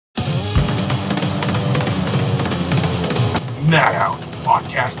Madhouse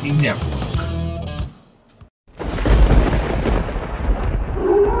Podcasting Network.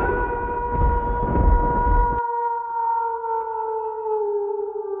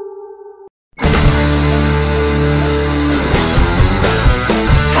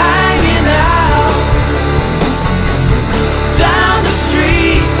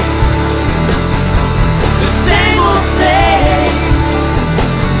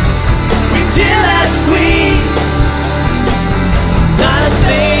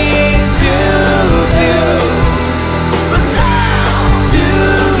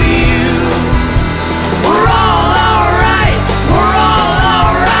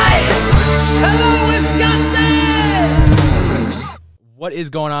 What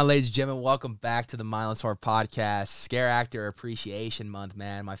is going on, ladies and gentlemen? Welcome back to the Mindless Horror Podcast. Scareactor Appreciation Month,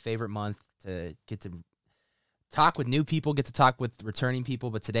 man. My favorite month to get to talk with new people, get to talk with returning people.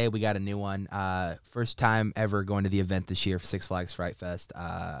 But today we got a new one. First time ever going to the event this year for Six Flags Fright Fest.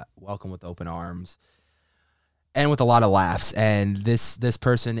 Welcome with open arms and with a lot of laughs. And this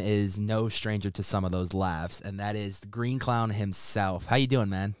person is no stranger to some of those laughs, and that is the Green Clown himself. How you doing,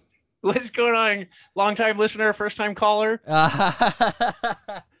 man? What's going on? Long-time listener, first-time caller.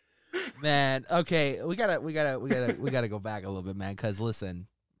 Man, okay, we gotta go back a little bit, man. Cause listen,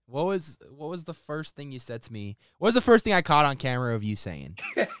 what was the first thing you said to me? What was the first thing I caught on camera of you saying?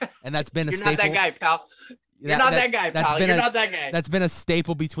 And that's been a staple. You're not that guy, pal. You're not that guy, pal. You're not that guy. That's been a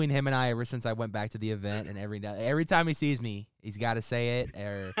staple between him and I ever since I went back to the event. And every time he sees me, he's got to say it,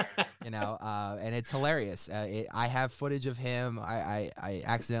 or and it's hilarious. I have footage of him. I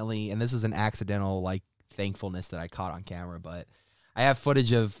accidentally, and this is an accidental like thankfulness that I caught on camera, but I have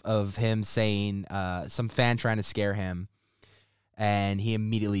footage of him saying some fan trying to scare him, and he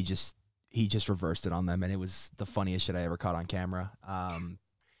immediately just reversed it on them, and it was the funniest shit I ever caught on camera.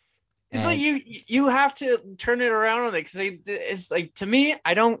 It's like you have to turn it around on it, because it's like, to me,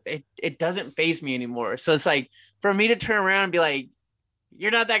 it doesn't faze me anymore. So it's like, for me to turn around and be like,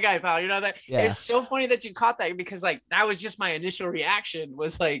 you're not that guy, pal. You're not that. Yeah. It's so funny that you caught that, because like that was just my initial reaction,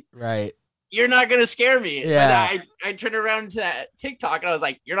 was like, right, you're not gonna scare me. Yeah. But I turned around to that TikTok and I was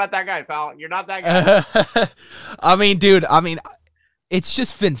like, you're not that guy, pal. You're not that guy. I mean, dude. It's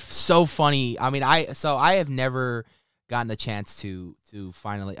just been so funny. I mean, I have never gotten the chance to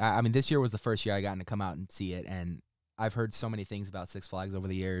finally. I mean, this year was the first year I gotten to come out and see it, and I've heard so many things about Six Flags over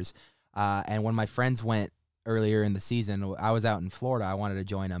the years. And when my friends went earlier in the season, I was out in Florida. I wanted to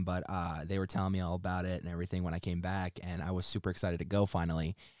join them, but they were telling me all about it and everything when I came back, and I was super excited to go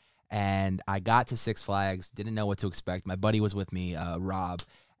finally. And I got to Six Flags, didn't know what to expect. My buddy was with me, Rob,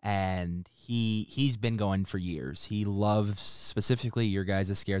 and he's been going for years. He loves specifically your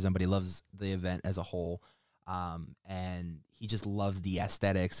guys' Scare Zone, but he loves the event as a whole. And he just loves the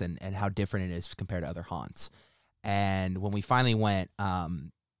aesthetics and how different it is compared to other haunts. And when we finally went,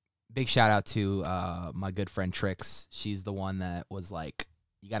 big shout out to my good friend Trix. She's the one that was like,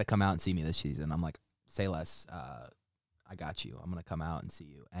 you got to come out and see me this season. I'm like, say less. I got you. I'm going to come out and see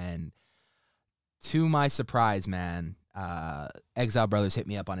you. And to my surprise, man, Exile Brothers hit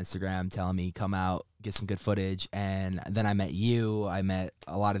me up on Instagram telling me come out, get some good footage. And then I met you. I met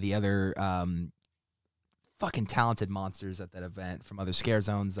a lot of the other fucking talented monsters at that event from other scare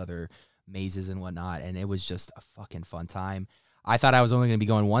zones, other mazes and whatnot, and it was just a fucking fun time. I thought I was only going to be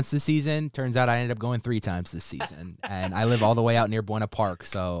going once this season. Turns out I ended up going 3 times this season, and I live all the way out near Buena Park,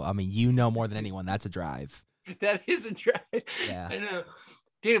 so I mean, you know more than anyone, that's a drive. That is a drive. Yeah, I know,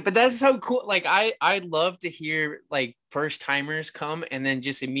 dude, but that's so cool. Like I love to hear like first timers come and then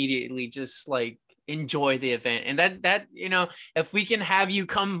just immediately just like enjoy the event, and that if we can have you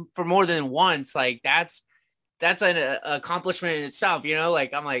come for more than once, like that's an accomplishment in itself,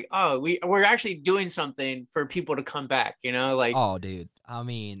 like I'm like, oh, we're actually doing something for people to come back, like, oh dude, I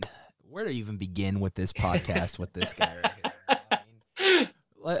mean, where to even begin with this podcast with this guy right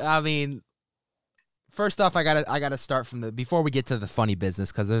here? I mean, first off, I gotta start from before we get to the funny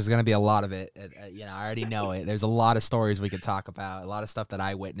business, because there's gonna be a lot of it. I already know it. There's a lot of stories we could talk about, a lot of stuff that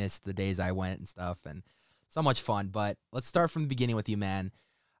I witnessed the days I went and stuff, and so much fun. But let's start from the beginning with you, man.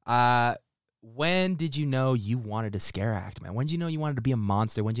 When did you know you wanted to scare act, man? When did you know you wanted to be a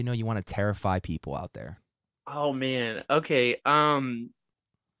monster? When did you know you want to terrify people out there? Oh man. Okay.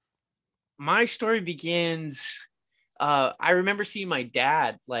 My story begins. I remember seeing my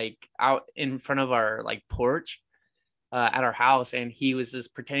dad like out in front of our like porch at our house, and he was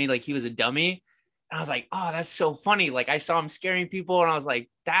just pretending like he was a dummy. And I was like, oh, that's so funny. Like I saw him scaring people, and I was like,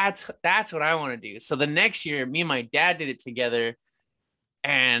 that's what I want to do. So the next year, me and my dad did it together,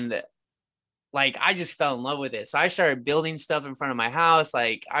 and like I just fell in love with it. So I started building stuff in front of my house.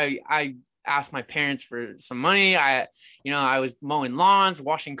 Like I asked my parents for some money. I was mowing lawns,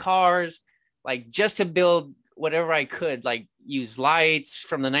 washing cars, like just to build whatever I could, like use lights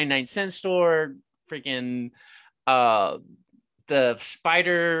from the 99-cent store, freaking the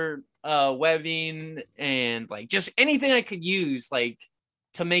spider webbing, and like just anything I could use, like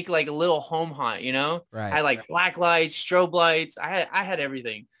to make like a little home haunt, Right. I had like black lights, strobe lights. I had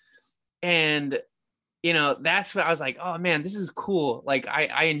everything. And that's what I was like, oh man, this is cool. Like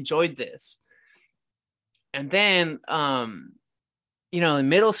I enjoyed this. And then in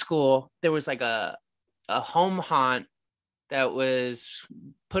middle school there was like a home haunt that was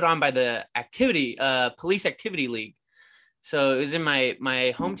put on by the police activity league. So it was in my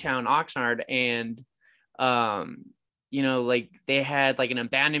hometown, Oxnard, and like they had like an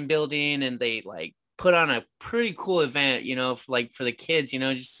abandoned building, and they like put on a pretty cool event, for the kids,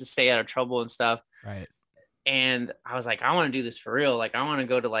 just to stay out of trouble and stuff. Right. And I was like, I want to do this for real. Like, I want to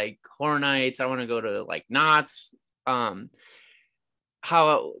go to like horror nights. I want to go to like Knott's.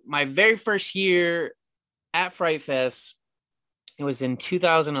 How my very first year at Fright Fest, it was in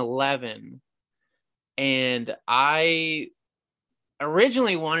 2011. And I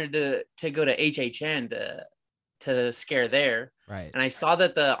originally wanted to go to HHN to scare there. Right. And I saw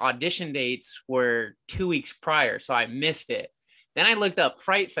that the audition dates were 2 weeks prior, so I missed it. Then I looked up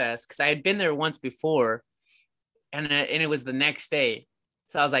Fright Fest because I had been there once before, and it was the next day.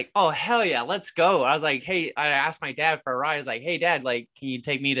 So I was like, oh, hell yeah, let's go. I was like, hey, I asked my dad for a ride. I was like, hey, Dad, like, can you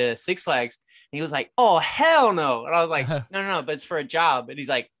take me to Six Flags? And he was like, oh, hell no. And I was like, no, but it's for a job. And he's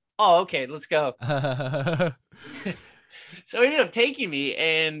like, oh, okay, let's go. So he ended up taking me,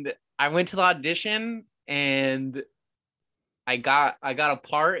 and I went to the audition, and I got a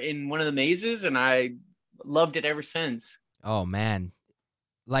part in one of the mazes, and I loved it ever since. Oh man,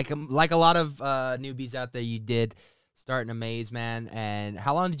 like a lot of newbies out there, you did start in a maze, man. And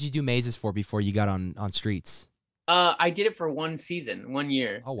how long did you do mazes for before you got on streets? I did it for 1 season, 1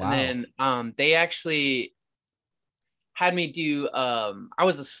 year. Oh wow. And then they actually had me do I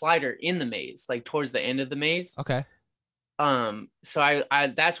was a slider in the maze, like towards the end of the maze. Okay. So I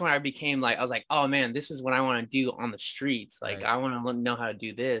that's when I became like, I was like, oh man, this is what I want to do on the streets. Like, Right. I want to know how to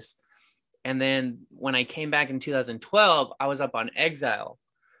do this. And then when I came back in 2012, I was up on Exile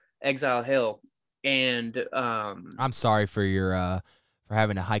Hill. And I'm sorry for your for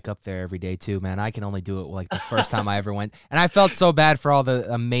having to hike up there every day too, man. I can only do it like the first time I ever went, and I felt so bad for all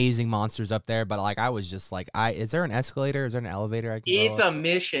the amazing monsters up there. But like, I was just like, is there an escalator? Is there an elevator I can it's go a up?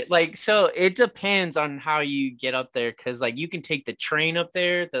 mission. Like, so it depends on how you get up there, because like you can take the train up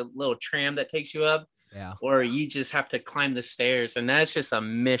there, the little tram that takes you up. Yeah. Or you just have to climb the stairs, and that's just a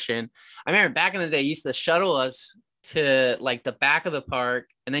mission. I remember back in the day, they used to shuttle us to like the back of the park,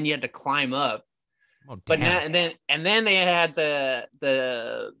 and then you had to climb up. Oh, But now, damn. and then they had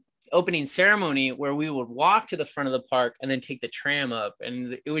the opening ceremony where we would walk to the front of the park and then take the tram up,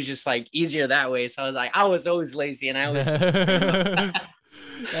 and it was just like easier that way. So I was always lazy, and I always took the tram up.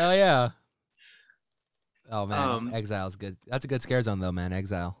 Hell yeah. Oh man, Exile's good. That's a good scare zone though, man.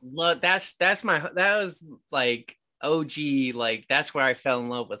 Exile. That was like OG. Like, that's where I fell in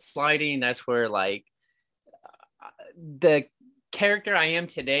love with sliding. That's where like the character I am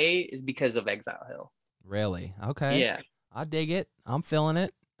today is because of Exile Hill. Really? Okay. Yeah. I dig it. I'm feeling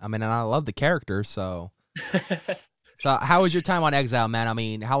it. I mean, and I love the character. So how was your time on Exile, man? I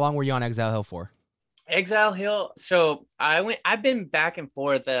mean, how long were you on Exile Hill for? Exile Hill. So I've been back and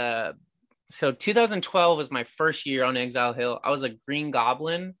forth. So 2012 was my first year on Exile Hill. I was a Green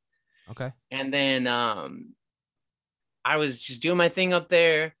Goblin. Okay. And then I was just doing my thing up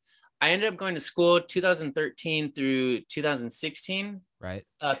there. I ended up going to school 2013 through 2016. Right.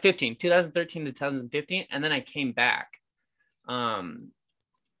 2013 to 2015. And then I came back. And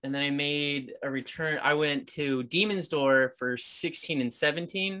then I made a return. I went to Demon's Door for 16 and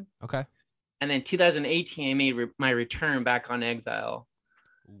 17. Okay. And then 2018, I made my return back on Exile.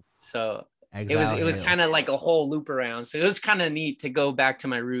 So it was kind of like a whole loop around. So it was kind of neat to go back to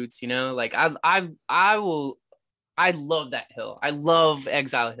my roots, like I love that hill. I love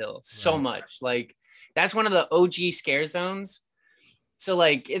Exile Hill so much. Like, that's one of the OG scare zones. So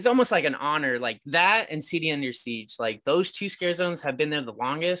like, it's almost like an honor, like that and City Under Siege. Like, those 2 scare zones have been there the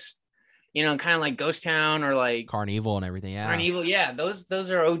longest, kind of like Ghost Town or like Carnival and everything. Yeah. Carnival. Yeah. Those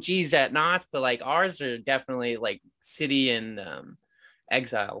are OGs at Knott's, but like ours are definitely like City and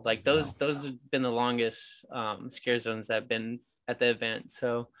Exile. Like those have been the longest scare zones that have been at the event.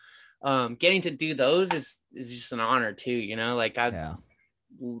 So getting to do those is just an honor too, like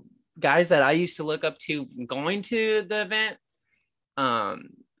guys that I used to look up to going to the event,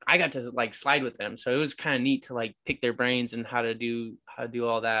 I got to like slide with them. So it was kind of neat to like pick their brains and how to do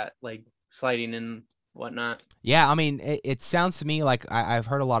all that. Like, sliding and whatnot. Yeah, I mean, it sounds to me like I've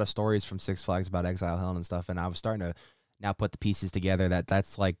heard a lot of stories from Six Flags about Exile Hill and stuff, and I was starting to now put the pieces together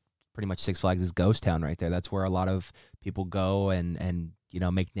that's like pretty much Six Flags' ghost town right there. That's where a lot of people go and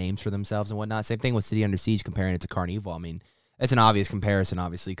make names for themselves and whatnot. Same thing with City Under Siege, comparing it to Carnival. I mean, it's an obvious comparison,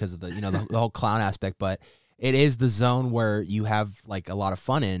 obviously, because of the the whole clown aspect, but it is the zone where you have like a lot of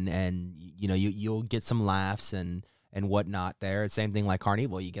fun in, and you'll get some laughs and whatnot there. Same thing like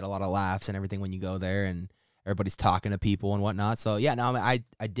Carnival, you get a lot of laughs and everything when you go there, and everybody's talking to people and whatnot. So yeah, no, I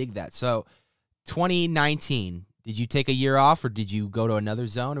dig that. So 2019, did you take a year off, or did you go to another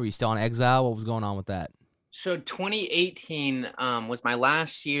zone, or were you still on Exile? What was going on with that? So 2018 was my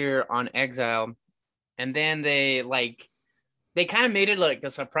last year on Exile, and then they kind of made it like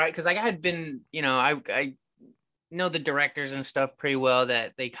a surprise, because I had been, I know the directors and stuff pretty well,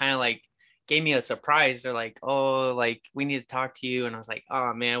 that they kind of like gave me a surprise. They're like, oh, like, we need to talk to you. And I was like,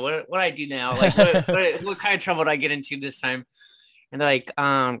 oh man, what do I do now? Like, what kind of trouble did I get into this time? And they're like,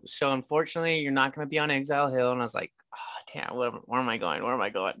 so unfortunately you're not going to be on Exile Hill. And I was like, oh damn, where am I going?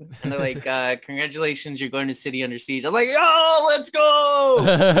 And they're like, congratulations, you're going to City Under Siege. I'm like, oh, let's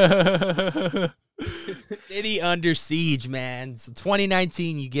go. City Under Siege, man. So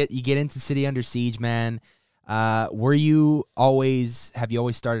 2019, you get into City Under Siege, man. Have you always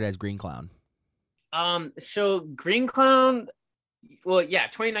started as Green Clown? So Green Clown, well, yeah,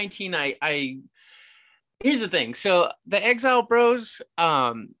 2019, I here's the thing. So the Exile Bros,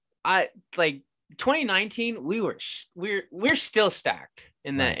 I like 2019, we're still stacked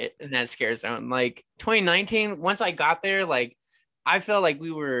in that scare zone. Like 2019, once I got there, like I felt like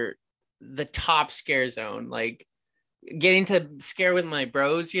we were the top scare zone, like getting to scare with my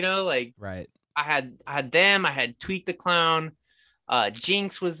bros, like right. I had them, I had Tweak the Clown,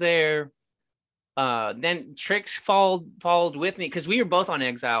 Jinx was there, then Trix followed with me, because we were both on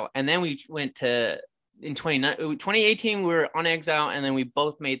Exile, and then we went to in 2018 we were on Exile, and then we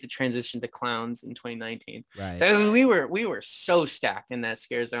both made the transition to Clowns in 2019. Right. So we were so stacked in that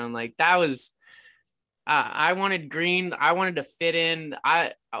scare zone. Like that was I wanted green. I wanted to fit in.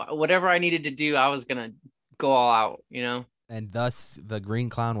 Whatever I needed to do, I was gonna go all out, And thus, the Green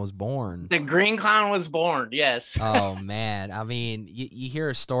Clown was born. The Green Clown was born. Yes. Oh man, I mean, you hear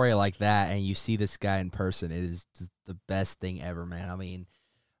a story like that, and you see this guy in person. It is just the best thing ever, man. I mean,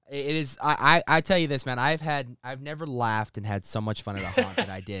 it is. I tell you this, man. I've never laughed and had so much fun at a haunt that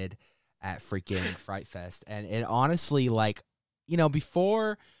I did at freaking Fright Fest, and it honestly, like,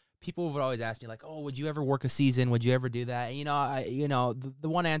 before. People would always ask me, like, oh, would you ever work a season? Would you ever do that? And, the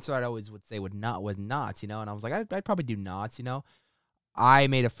one answer I'd always would say was knots, and I was like, I'd probably do knots, I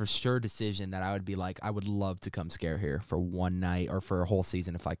made a for sure decision that I would be like, I would love to come scare here for one night or for a whole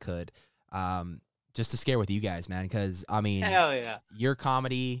season if I could, just to scare with you guys, man, because, I mean, hell yeah, your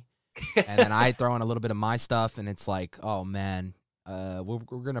comedy, and then I throw in a little bit of my stuff, and it's like, oh, man, we're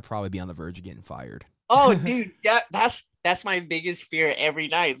going to probably be on the verge of getting fired. Oh, dude, that's my biggest fear every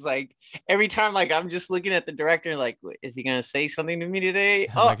night. It's like every time, like I'm just looking at the director, like, is he gonna say something to me today?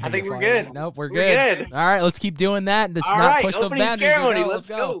 Oh, I think we're good. Nope, we're good. All right, let's keep doing that. Let's all not right, push the boundaries. ceremony. Let's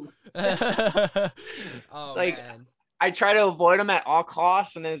go. Oh, it's like, man. I try to avoid them at all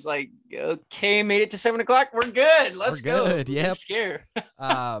costs, and it's like, okay, made it to 7 o'clock. We're good. Let's go. Yeah. Scare.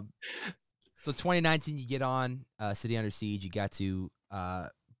 So 2019, you get on City Under Siege. You got to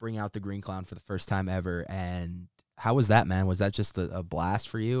bring out the Green Clown for the first time ever, and how was that, man? Was that just a blast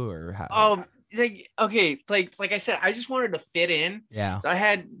for you, or how? Okay, like I said, I just wanted to fit in. Yeah. So I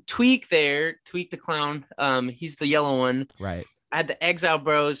had Tweak there, Tweak the Clown. He's the yellow one. Right. I had the Exile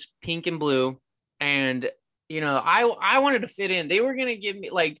Bros, pink and blue, and I wanted to fit in. They were gonna give me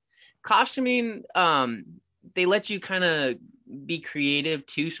like costuming. They let you kind of be creative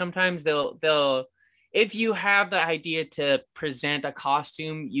too. Sometimes they'll. If you have the idea to present a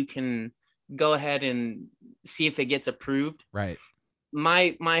costume, you can go ahead and see if it gets approved. Right.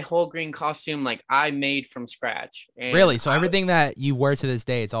 My whole green costume, like I made from scratch. And really? So everything that you wear to this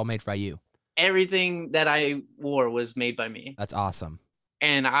day, it's all made by you? Everything that I wore was made by me. That's awesome.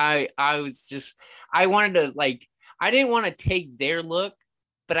 And I wanted to, like, I didn't want to take their look,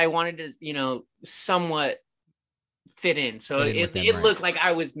 but I wanted to, somewhat fit in. So it looked like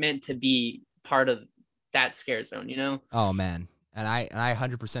I was meant to be part of that scare zone, Oh man, and I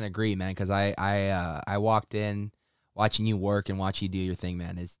 100% agree, man, because I walked in watching you work and watch you do your thing,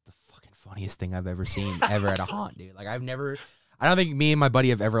 man, is the fucking funniest thing I've ever seen ever at a haunt, dude. Like I don't think me and my buddy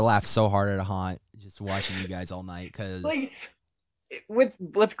have ever laughed so hard at a haunt just watching you guys all night, because like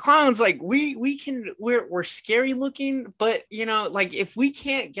with clowns, like we're scary looking, but like if we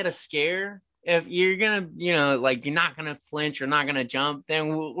can't get a scare, if you're gonna, like you're not gonna flinch, you're not gonna jump,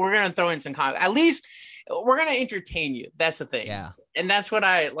 then we're gonna throw in some comedy. At least we're gonna entertain you. That's the thing. Yeah. And that's what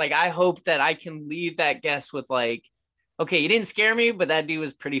I like. I hope that I can leave that guest with like, okay, you didn't scare me, but that dude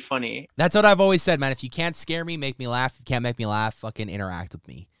was pretty funny. That's what I've always said, man. If you can't scare me, make me laugh. If you can't make me laugh, fucking interact with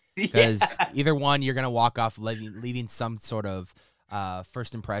me. Because either one, you're gonna walk off leaving some sort of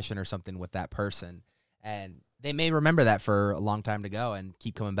first impression or something with that person, and they may remember that for a long time to go and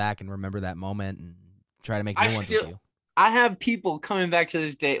keep coming back and remember that moment and try to make new ones with you. I have people coming back to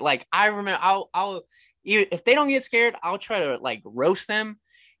this day. Like I remember, I'll if they don't get scared, I'll try to like roast them.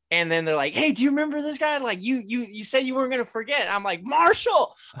 And then they're like, "Hey, do you remember this guy? Like you said you weren't gonna forget." I'm like,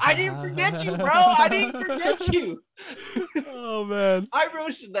 "Marshall, I didn't forget you, bro. I didn't forget you." Oh man, I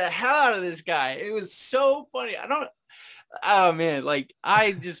roasted the hell out of this guy. It was so funny. Oh man, like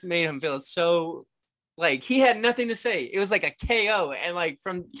I just made him feel so like he had nothing to say. It was like a KO. And like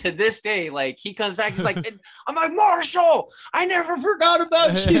from to this day, like he comes back, he's like, I'm like, "Marshall, I never forgot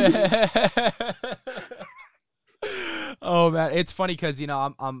about you." Oh man, it's funny because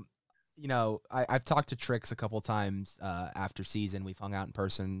I've talked to Trix a couple times after season. We've hung out in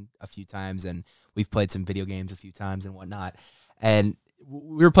person a few times, and we've played some video games a few times and whatnot. And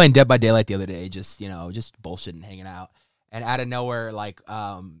we were playing Dead by Daylight the other day, just bullshitting, hanging out. And out of nowhere, like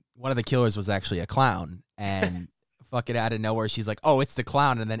one of the killers was actually a clown, and fucking out of nowhere, she's like, "Oh, it's the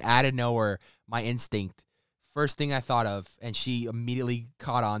clown," and then out of nowhere, my instinct. First thing I thought of, and she immediately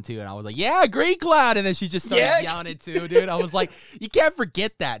caught on to, and I was like, "Yeah, green cloud," and then she just started yelling it too, dude. I was like, you can't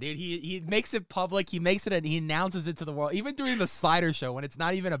forget that, dude. He makes it public, he makes it, and he announces it to the world. Even during the Slider show, when it's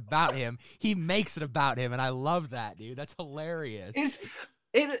not even about him, he makes it about him, and I love that, dude. That's hilarious.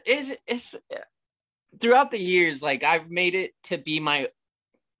 It's throughout the years, like I've made it to be my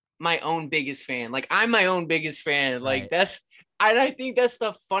own biggest fan. Like I'm my own biggest fan. Like I think that's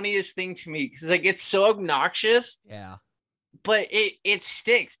the funniest thing to me because like it's so obnoxious. Yeah. But it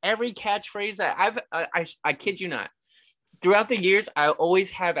sticks. Every catchphrase that I kid you not. Throughout the years, I always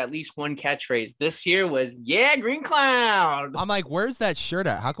have at least one catchphrase. This year was "Yeah, green cloud." I'm like, where's that shirt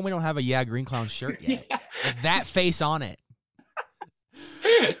at? How come we don't have a "Yeah, green cloud" shirt yet? Yeah. With that face on it.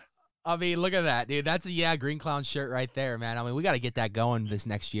 I mean, look at that, dude. That's a "Yeah, green clown" shirt right there, man. I mean, we got to get that going this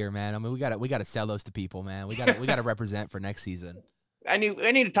next year, man. I mean, we got to sell those to people, man. We got to represent for next season. I need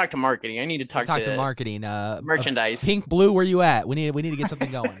to talk to marketing. I need to talk to marketing. Merchandise. Pink, blue, where you at? We need to get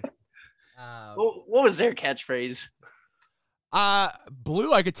something going. What was their catchphrase?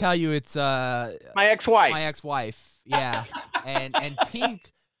 Blue, I could tell you it's my ex-wife. My ex-wife, yeah, and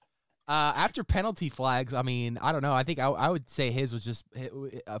pink. After penalty flags, I mean, I don't know. I think I would say his was just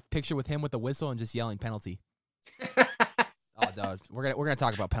a picture with him with the whistle and just yelling penalty. Oh, dog, we're gonna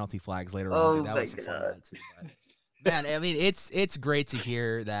talk about penalty flags later on. Dude. That was fun too, man. I mean, it's great to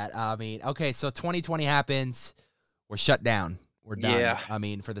hear that. I mean, okay, so 2020 happens, we're shut down, we're done. Yeah. I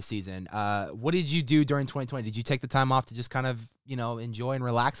mean, for the season. What did you do during 2020? Did you take the time off to just kind of enjoy and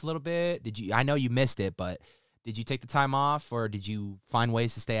relax a little bit? I know you missed it, but. Did you take the time off, or did you find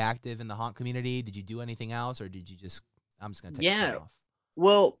ways to stay active in the haunt community? Did you do anything else, or did you just, I'm just going to take the time off?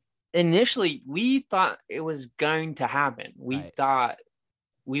 Well, initially, we thought it was going to happen. We thought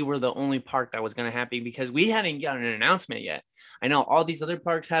we were the only park that was going to happen because we hadn't gotten an announcement yet. I know all these other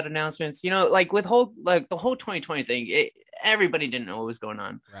parks had announcements, like with the whole 2020 thing, everybody didn't know what was going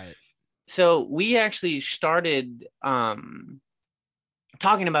on. Right. So we actually started talking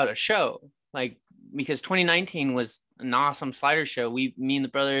about a show, like, because 2019 was an awesome Slider show. Me and the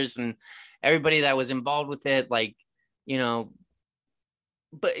brothers and everybody that was involved with it, like, but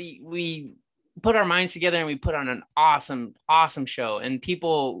we put our minds together and we put on an awesome show, and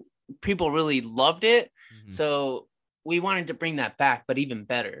people really loved it. Mm-hmm. So we wanted to bring that back, but even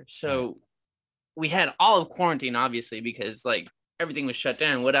better. So we had all of quarantine, obviously, because like everything was shut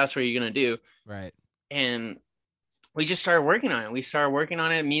down. What else were you going to do? Right. And we just started working on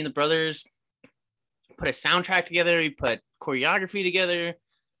it. Me and the brothers put a soundtrack together, we put choreography together,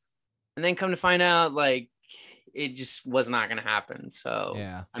 and then come to find out, like, it just was not going to happen. So,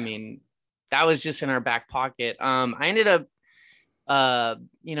 yeah, I mean, that was just in our back pocket. I ended up,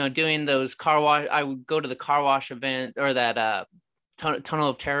 doing those car wash. I would go to the car wash event, or that Tunnel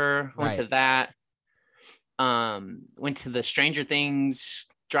of Terror. Went to that. Went to the Stranger Things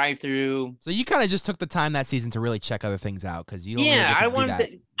drive-through. So you kind of just took the time that season to really check other things out, because you don't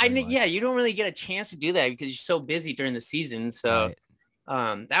you don't really get a chance to do that because you're so busy during the season. So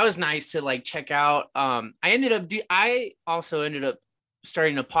that was nice to like check out. I also ended up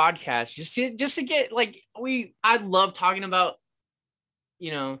starting a podcast just to get like, I love talking about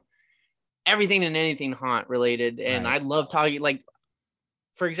everything and anything haunt related, and I love talking, like,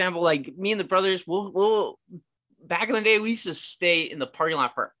 for example, like me and the brothers, we'll back in the day, we used to stay in the parking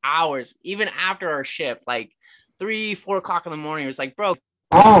lot for hours, even after our shift, like 3-4 o'clock in the morning. It was like, bro,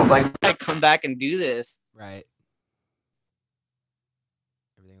 like I come back and do this. Right.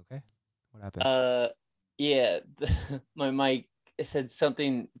 Everything okay? What happened? Yeah, my mic, it said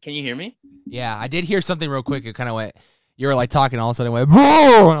something. Can you hear me? Yeah, I did hear something real quick. It kind of went, you were like talking, all of a sudden it went, and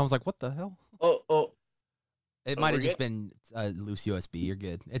I was like, what the hell? Oh. It might have just been a loose USB. You're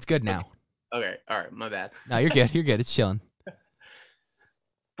good. It's good now. Okay. All right. My bad. No, you're good. You're good. It's chilling.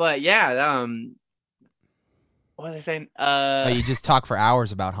 But yeah, what was I saying? You just talk for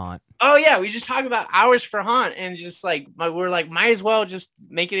hours about Haunt. Oh yeah, we just talk about hours for Haunt, and just like we're like, might as well just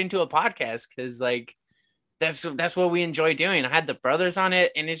make it into a podcast, because like that's what we enjoy doing. I had the brothers on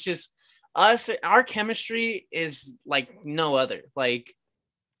it, and it's just us. Our chemistry is like no other. Like,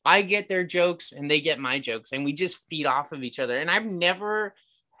 I get their jokes and they get my jokes, and we just feed off of each other. And I've never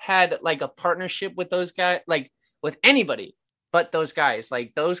had like a partnership with those guys, like with anybody but those guys.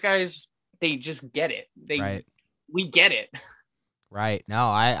 Like those guys, they just get it. We get it. Right. No,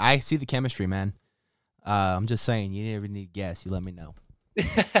 I see the chemistry, man. I'm just saying, you never need to guess. You let me know.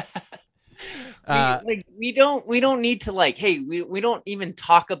 we don't need to like, hey, we don't even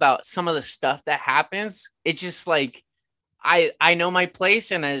talk about some of the stuff that happens. It's just like, I know my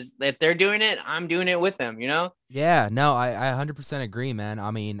place, and if they're doing it, I'm doing it with them, you know? Yeah, no, I 100% agree, man.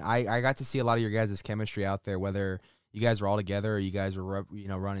 I mean, I got to see a lot of your guys' chemistry out there, whether you guys were all together or you guys were,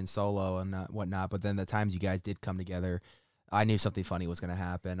 running solo and whatnot. But then the times you guys did come together, I knew something funny was going to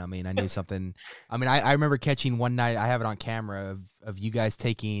happen. I mean, I knew something. I mean, I remember catching one night, I have it on camera, of you guys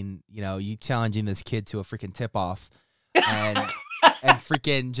taking, you challenging this kid to a freaking tip-off and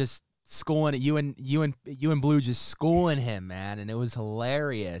freaking just schooling you and Blue just schooling him, man, and it was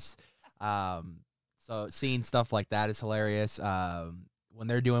hilarious. So seeing stuff like that is hilarious. When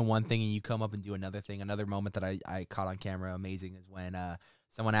they're doing one thing and you come up and do another thing. Another moment that I caught on camera, amazing, is when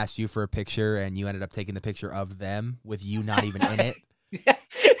someone asked you for a picture and you ended up taking the picture of them with you not even in it. Yeah.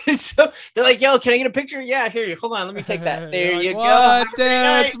 So they're like, yo, can I get a picture? Yeah, here, hold on, let me take that. There like, you go. What?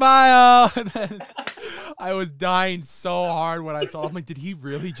 Damn, smile. I was dying so hard when I saw him. Like, did he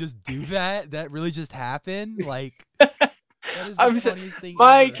really just do that? That really just happened? Like, that is the funniest thing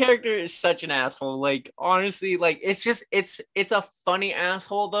my ever. character is such an asshole. Like, honestly, like, it's just it's a funny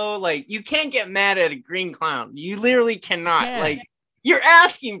asshole though. Like, you can't get mad at a green clown. You literally cannot. Like, you're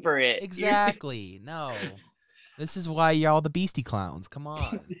asking for it. Exactly. No. This is why y'all the beastie clowns. Come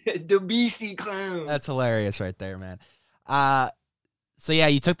on. The beastie clowns. That's hilarious right there, man. So yeah,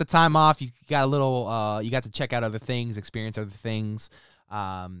 you took the time off. You got a little. You got to check out other things, experience other things.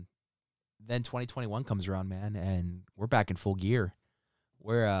 Then 2021 comes around, man, and we're back in full gear.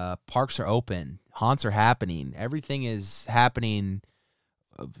 Where parks are open, haunts are happening, everything is happening,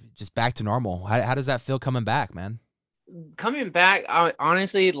 just back to normal. How does that feel coming back, man? Coming back,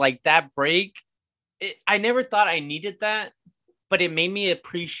 honestly, like that break, I never thought I needed that, but it made me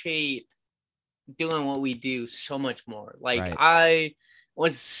appreciate doing what we do so much more. Like, right. I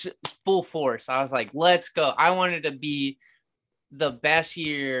was full force. I was like, let's go. I wanted to be the best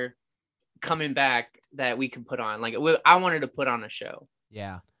year coming back that we could put on. Like, I wanted to put on a show.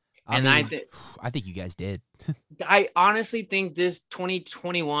 Yeah. I think you guys did. I honestly think this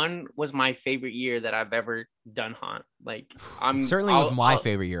 2021 was my favorite year that I've ever done haunt. Like, it certainly was my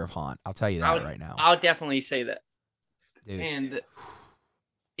favorite year of haunt. I'll tell you that right now. I'll definitely say that. Dude. And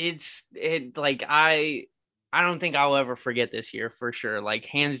like, I don't think I'll ever forget this year for sure. Like,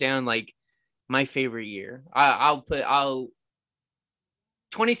 hands down, like, my favorite year.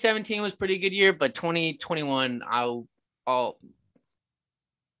 2017 was a pretty good year, but 2021, I'll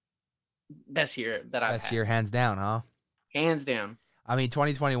best year that I've had. Best year, hands down, huh? Hands down. I mean,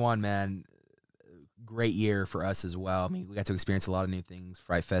 2021, man, great year for us as well. I mean, we got to experience a lot of new things,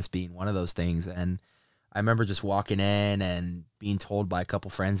 Fright Fest being one of those things. And I remember just walking in and being told by a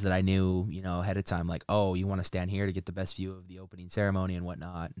couple friends that I knew, ahead of time, like, oh, you want to stand here to get the best view of the opening ceremony and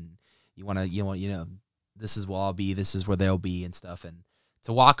whatnot. And you want, this is where I'll be, this is where they'll be and stuff. And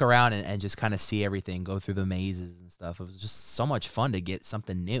to walk around and just kind of see everything, go through the mazes and stuff, it was just so much fun to get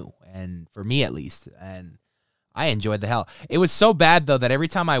something new. And for me, at least. And I enjoyed the hell. It was so bad, though, that every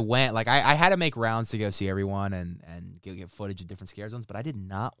time I went, like, I had to make rounds to go see everyone and get footage of different scare zones, but I did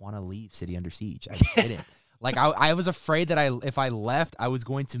not want to leave City Under Siege. I didn't. Like, I was afraid that if I left, I was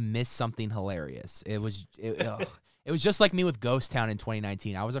going to miss something hilarious. It was just like me with Ghost Town in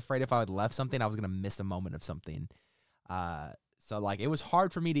 2019. I was afraid if I had left something, I was going to miss a moment of something. So, like, it was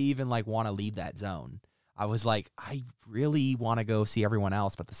hard for me to even, like, want to leave that zone. I was like, I really want to go see everyone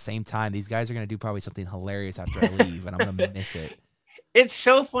else, but at the same time, these guys are going to do probably something hilarious after I leave, and I'm going to miss it. It's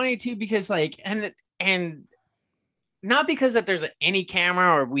so funny too because like and not because that there's any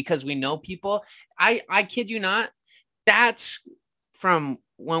camera or because we know people. I kid you not. That's from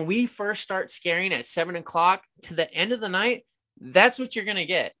when we first start scaring at 7 o'clock to the end of the night. That's what you're gonna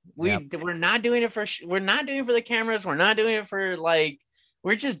get. We're not doing it for the cameras. We're not doing it for like.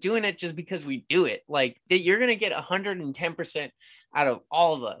 We're just doing it just because we do it. Like you're gonna get 110% out of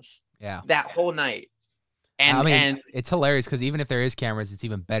all of us. Yeah. That whole night. And I mean, and it's hilarious because even if there is cameras, it's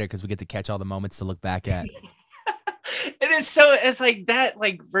even better because we get to catch all the moments to look back at. it's like that,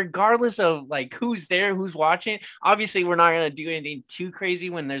 like regardless of like who's there, who's watching. Obviously, we're not gonna do anything too crazy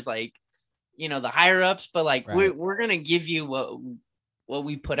when there's like, the higher ups, but like Right. we're gonna give you what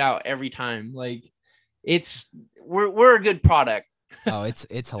we put out every time. Like we're a good product. Oh,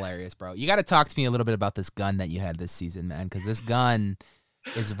 it's hilarious, bro. You got to talk to me a little bit about this gun that you had this season, man, because this gun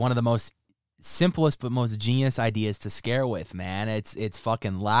is one of the most simplest but most genius ideas to scare with, man. It's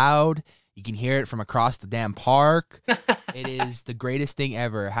fucking loud. You can hear it from across the damn park. It is the greatest thing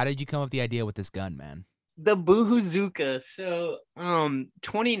ever. How did you come up with the idea with this gun, man? The Boohoozuka. So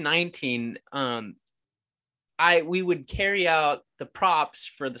 2019, we would carry out the props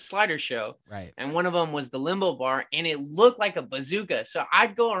for the slider show. Right. And one of them was the limbo bar, and it looked like a bazooka. So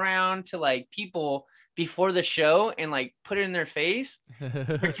I'd go around to like people before the show and like put it in their face,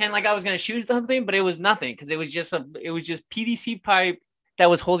 pretend like I was gonna shoot something, but it was nothing because it was just PVC pipe that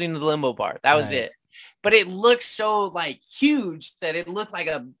was holding the limbo bar. That was it. But it looked so like huge that it looked like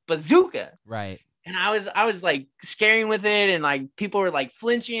a bazooka. Right. And I was like scaring with it, and like people were like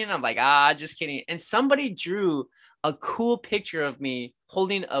flinching. I'm like, just kidding. And somebody drew a cool picture of me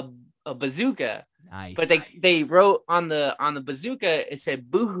holding a bazooka. Nice. But they wrote on the bazooka, it said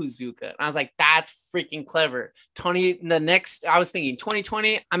Boohoozuka. And I was like, that's freaking clever. I was thinking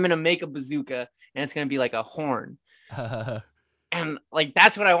 2020, I'm gonna make a bazooka and it's gonna be like a horn. And like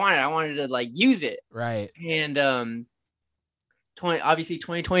that's what I wanted. I wanted to like use it. Right. And obviously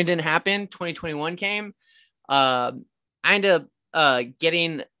 2020 didn't happen. 2021 came. I ended up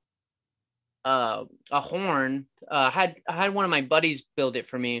getting a horn. I had one of my buddies build it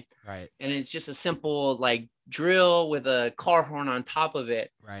for me. Right. And it's just a simple like drill with a car horn on top of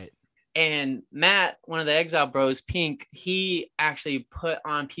it. Right. And Matt, one of the Exile Bros, Pink, he actually put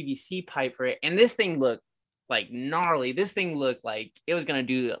on PVC pipe for it. And this thing looked like gnarly. This thing looked like it was gonna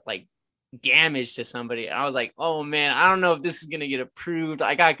do like damage to somebody. And I was like, oh man, I don't know if this is gonna get approved.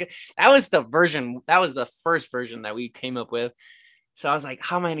 That was the first version that we came up with. So I was like,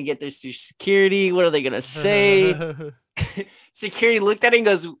 how am I gonna get this through security? What are they gonna say? Security looked at it and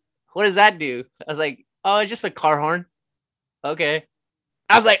goes, what does that do? I was like, oh, it's just a car horn. Okay.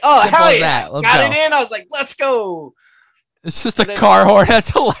 I was like, oh, Simple hell as yeah. that. Let's Got go. it in. I was like, let's go. It's just a car horn. That's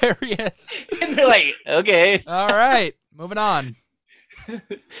hilarious. And they're like, okay. All right, moving on.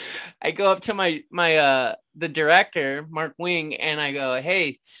 I go up to the director, Mark Wing, and I go,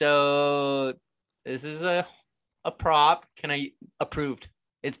 hey, so this is a prop. Can I approved?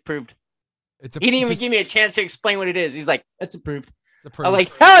 It's approved. He didn't even give me a chance to explain what it is. He's like, it's approved. I'm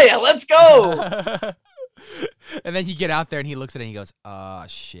like, hell yeah, let's go. And then you get out there and he looks at it and he goes, oh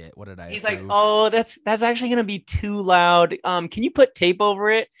shit, what did I He's approve? like, oh, that's actually gonna be too loud. Can you put tape over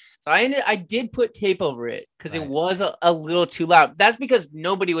it? So I did put tape over it because it was a little too loud. That's because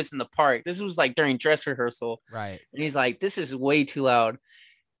nobody was in the park. This was like during dress rehearsal. Right. And he's like, this is way too loud.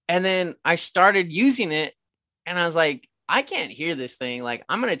 And then I started using it and I was like, I can't hear this thing. Like,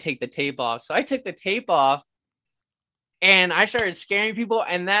 I'm gonna take the tape off. So I took the tape off. And I started scaring people,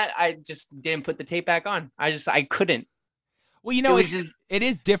 and that I just didn't put the tape back on. I couldn't. Well, it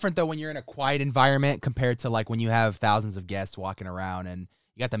is different though when you're in a quiet environment compared to like when you have thousands of guests walking around and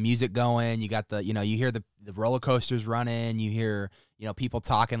you got the music going, you got the, you hear the roller coasters running, you hear, people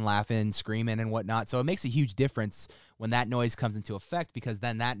talking, laughing, screaming and whatnot. So it makes a huge difference when that noise comes into effect because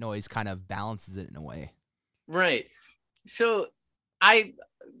then that noise kind of balances it in a way. Right. So I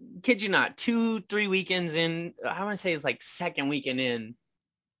kid you not, 2-3 weekends in, I want to say it's like second weekend in,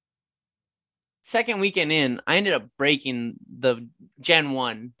 I ended up breaking the Gen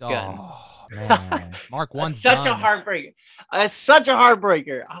 1 gun. Oh, man. Mark 1's such done. a heartbreaker. Such a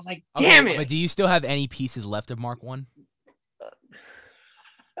heartbreaker. I was like, damn it. But do you still have any pieces left of Mark 1?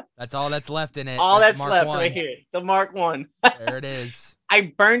 That's all that's left in it. All that's Mark left 1. right here. The Mark 1. There it is.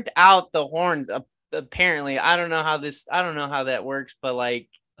 I burnt out the horns. Apparently, I don't know how that works, but like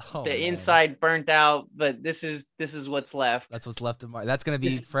inside burnt out. But this is what's left. That's what's left of Mark. That's gonna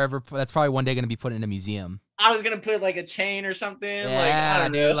be forever. That's probably one day gonna be put in a museum. I was gonna put like a chain or something. Yeah, I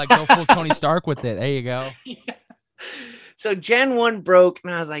don't know. Like go full Tony Stark with it. There you go. Yeah. So Gen 1 broke,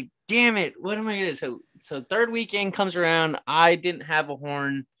 and I was like, damn it, what am I gonna do? So So third weekend comes around. I didn't have a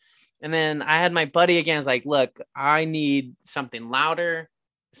horn. And then I had my buddy again. I was like, look, I need something louder,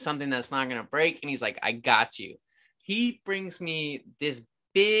 something that's not going to break. And he's like, I got you. He brings me this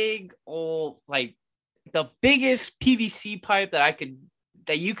big old, like the biggest PVC pipe that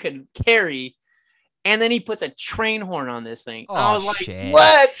you could carry. And then he puts a train horn on this thing. Oh, I was like, shit.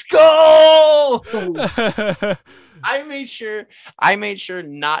 let's go. I made sure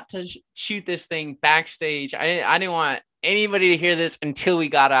not to shoot this thing backstage. I didn't want anybody to hear this until we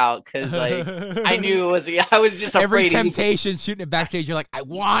got out, because like I knew it was. I was just afraid. Every temptation shooting it backstage, you're like, I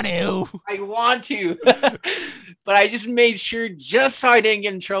want to, but I just made sure just so I didn't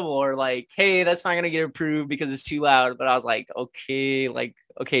get in trouble, or like, hey, that's not gonna get approved because it's too loud. But I was like, okay,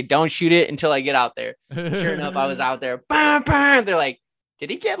 don't shoot it until I get out there. Sure enough, I was out there. Bam, bam. They're like,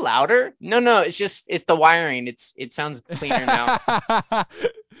 did he get louder? No, it's the wiring. It sounds cleaner now.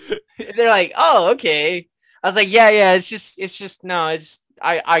 They're like, oh, okay. I was like, yeah, it's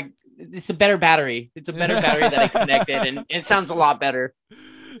a better battery. It's a better battery that I connected, and it sounds a lot better.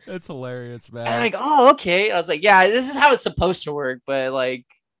 That's hilarious, man. And I'm like, oh, okay. I was like, yeah, this is how it's supposed to work, but like,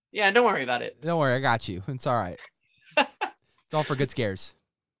 yeah, don't worry about it. Don't worry, I got you. It's all right. It's all for good scares.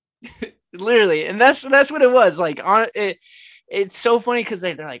 Literally, and that's what it was. Like, it's so funny because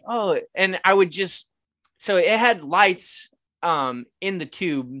they're like, oh, and I would just, so it had lights in the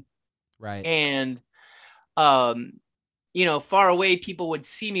tube, right? And far away people would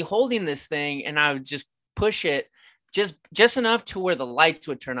see me holding this thing, and I would just push it just enough to where the lights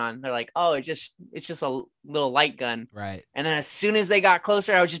would turn on. They're like, oh, it's just a little light gun, right? And then as soon as they got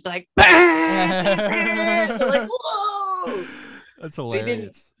closer, I would just be like, bang! They're like, whoa. That's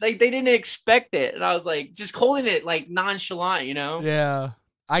hilarious. They didn't expect it, and I was like, just holding it like nonchalant, Yeah,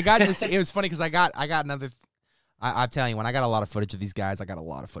 I got this. It was funny because I got another. I'm telling you, when I got a lot of footage of these guys,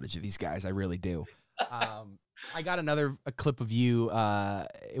 I really do. I got a clip of you.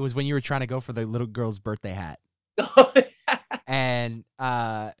 It was when you were trying to go for the little girl's birthday hat, and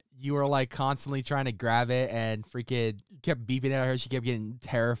you were like constantly trying to grab it, and freaking kept beeping at her. She kept getting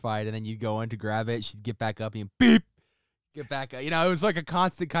terrified, and then you'd go in to grab it. She'd get back up and beep. Get back. It was like a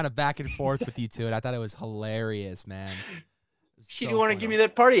constant kind of back and forth with you two, and I thought it was hilarious, man. She didn't want to give me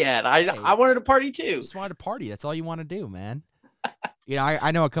that party hat. I wanted to party too. Just wanted to party. That's all you want to do, man.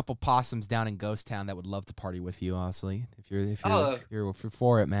 I know a couple possums down in Ghost Town that would love to party with you. Honestly, if you're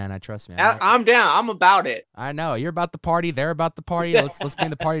for it, man, I trust me. I'm down. I'm about it. I know you're about the party. They're about the party. Let's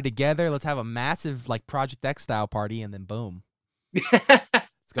bring the party together. Let's have a massive like Project X style party, and then boom,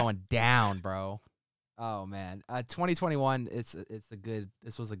 it's going down, bro. Oh man, 2021. This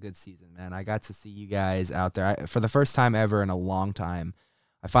was a good season, man. I got to see you guys out there for the first time ever in a long time.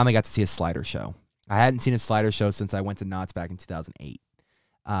 I finally got to see a slider show. I hadn't seen a slider show since I went to Knott's back in 2008.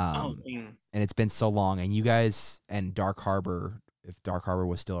 And it's been so long. And you guys and Dark Harbor, if Dark Harbor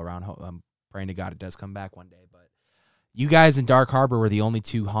was still around, I'm praying to God it does come back one day. But you guys and Dark Harbor were the only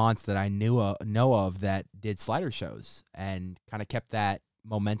two haunts that I know of that did slider shows, and kind of kept that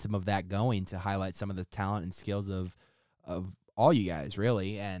momentum of that going to highlight some of the talent and skills of all you guys,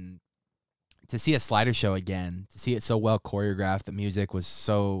 really. And to see a slider show again, to see it so well choreographed, the music was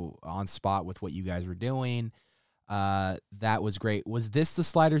so on spot with what you guys were doing, that was great. Was this the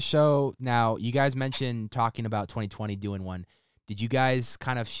slider show? Now, you guys mentioned talking about 2020 doing one. Did you guys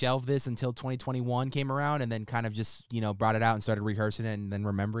kind of shelve this until 2021 came around and then kind of just, brought it out and started rehearsing it and then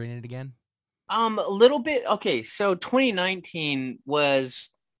remembering it again? A little bit. Okay, so 2019 was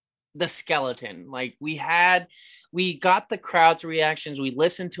the skeleton. Like we got the crowd's reactions. We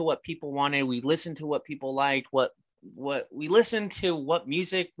listened to what people wanted. We listened to what people liked. What we listened to what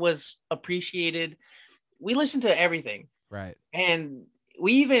music was appreciated. We listened to everything. Right. And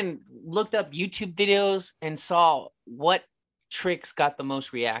we even looked up YouTube videos and saw what tricks got the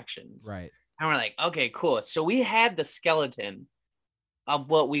most reactions. Right. And we're like, okay, cool. So we had the skeleton of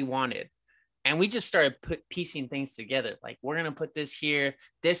what we wanted. And we just started piecing things together. Like, we're going to put this here.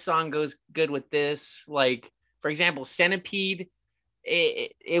 This song goes good with this. Like, for example, Centipede,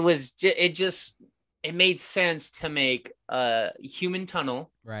 it made sense to make a human tunnel.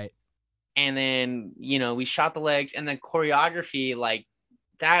 Right. And then, we shot the legs, and then choreography, like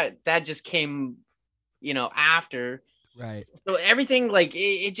that just came, after. Right. So everything, like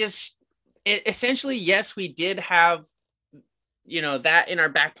it essentially, yes, we did have, that in our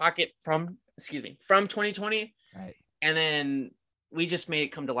back pocket from 2020. Right. And then we just made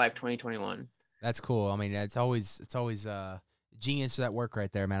it come to life 2021. That's cool. I mean, it's always genius to that work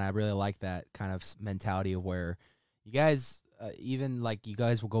right there, man. I really like that kind of mentality of where you guys, even like you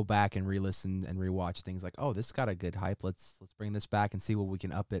guys will go back and re-listen and rewatch things like, oh, this got a good hype. Let's bring this back and see what we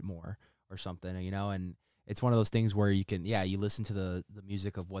can up it more. or something, you know, and it's one of those things where you can, you listen to the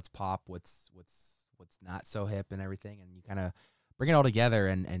music of what's pop, what's not so hip and everything, and you kind of bring it all together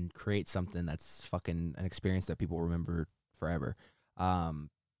and create something that's fucking an experience that people remember forever.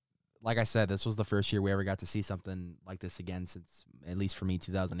 Like I said, this was the first year we ever got to see something like this again since, at least for me,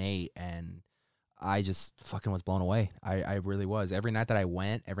 2008, and I just fucking was blown away. I really was. Every night that I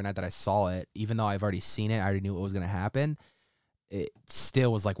went, every night that I saw it, even though I've already seen it, I already knew what was going to happen, it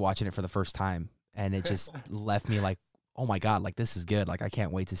still was like watching it for the first time, and it just left me like, oh my God, like this is good. Like I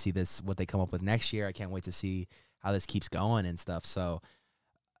can't wait to see this, what they come up with next year. I can't wait to see how this keeps going and stuff. So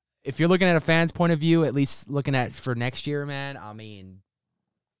if you're looking at a fan's point of view, at least looking at for next year, man, I mean,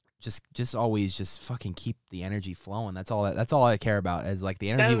 just always just fucking keep the energy flowing. That's all I care about, is like the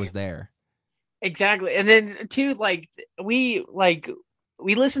energy was there. Exactly. And then too, like we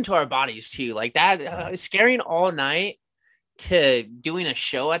listen to our bodies too, like that, scaring all night to doing a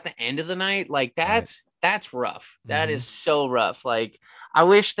show at the end of the night. Like that's rough. That is so rough. Like I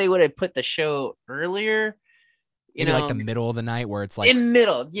wish they would have put the show earlier. You know, like the middle of the night where it's like in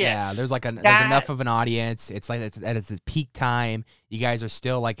middle. Yes. Yeah. There's like there's enough of an audience. It's like it's peak time. You guys are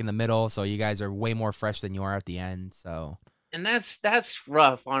still like in the middle. So you guys are way more fresh than you are at the end. So, and that's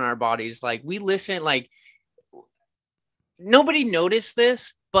rough on our bodies. Like we listen, like nobody noticed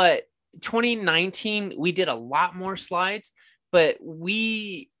this, but 2019, we did a lot more slides, but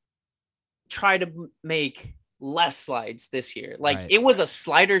we try to make less slides this year. Like it was a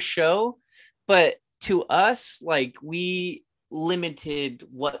slider show, but to us, like we limited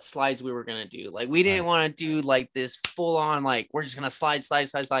what slides we were going to do. Like we didn't want to do like this full on, like we're just going to slide.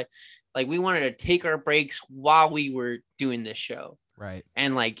 Like we wanted to take our breaks while we were doing this show. Right.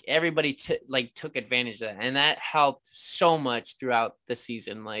 And like everybody took advantage of that. And that helped so much throughout the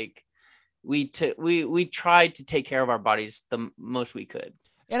season. Like we tried to take care of our bodies the most we could.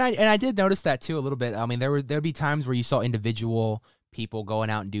 And I did notice that too a little bit. I mean, there'd be times where you saw individual people going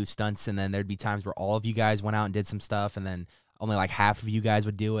out and do stunts, and then there'd be times where all of you guys went out and did some stuff, and then only like half of you guys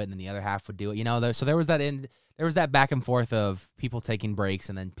would do it, and then the other half would do it. You know, so there was that back and forth of people taking breaks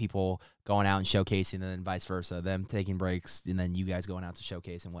and then people going out and showcasing, and then vice versa, them taking breaks and then you guys going out to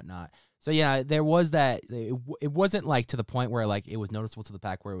showcase and whatnot. So yeah, there was that. It wasn't like to the point where like it was noticeable to the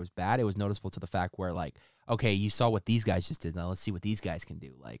fact where it was bad. It was noticeable to the fact where like, okay, you saw what these guys just did. Now let's see what these guys can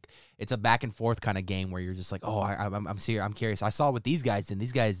do. Like it's a back and forth kind of game where you're just like, oh, I'm serious. I'm curious. I saw what these guys did.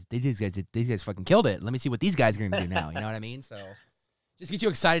 These guys fucking killed it. Let me see what these guys are gonna do now. You know what I mean? So just get you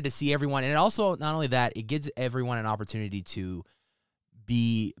excited to see everyone, and also not only that, it gives everyone an opportunity to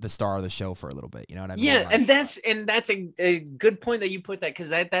be the star of the show for a little bit. You know what I mean? Yeah, like, and that's a good point that you put that, because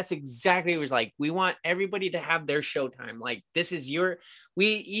that's exactly what it was like. We want everybody to have their showtime. Like this is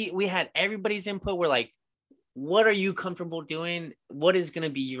we had everybody's input. We're like, what are you comfortable doing? What is going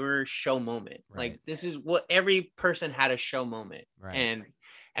to be your show moment? Right. Like this is what every person had a show moment. Right.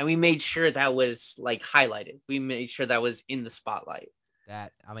 And we made sure that was like highlighted. We made sure that was in the spotlight.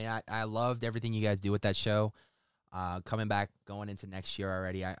 I loved everything you guys do with that show. Coming back, going into next year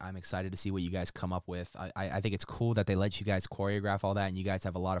already, I'm excited to see what you guys come up with. I think it's cool that they let you guys choreograph all that, and you guys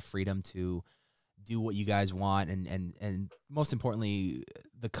have a lot of freedom to do what you guys want, and most importantly,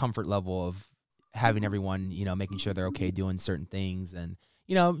 the comfort level of having everyone, you know, making sure they're okay doing certain things, and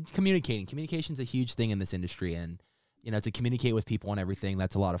you know, communicating. Communication's a huge thing in this industry, and you know, to communicate with people and everything,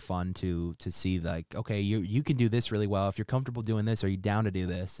 that's a lot of fun to see, like, okay, you can do this really well. If you're comfortable doing this, are you down to do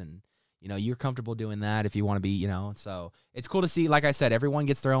this? And you know, you're comfortable doing that if you want to be, you know. So it's cool to see. Like I said, everyone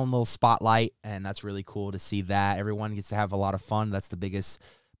gets their own little spotlight, and that's really cool to see that. Everyone gets to have a lot of fun. That's the biggest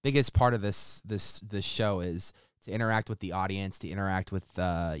part of this show, is to interact with the audience, to interact with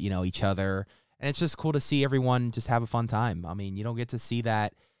you know, each other. And it's just cool to see everyone just have a fun time. I mean, you don't get to see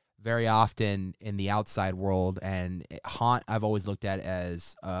that very often in the outside world. And Haunt, I've always looked at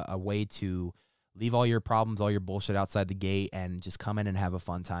as a way to leave all your problems, all your bullshit outside the gate, and just come in and have a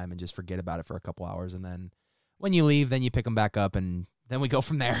fun time and just forget about it for a couple hours. And then when you leave, then you pick them back up, and then we go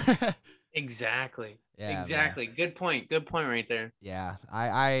from there. Exactly. Yeah, exactly. Man. Good point. Good point right there. Yeah.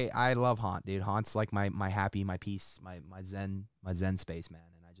 I love Haunt, dude. Haunt's like my happy, my peace, my zen space, man.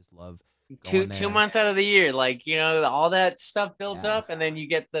 And I just love 2 months out of the year, like, you know, all that stuff builds up, and then you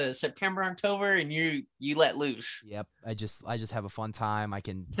get the September, October, and you let loose. Yep. I just have a fun time. I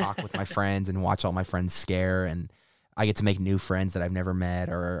can talk with my friends and watch all my friends scare, and I get to make new friends that I've never met,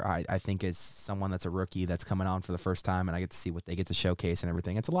 or I think is someone that's a rookie that's coming on for the first time, and I get to see what they get to showcase and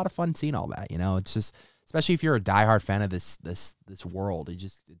everything. It's a lot of fun seeing all that, you know. It's just, especially if you're a diehard fan of this world,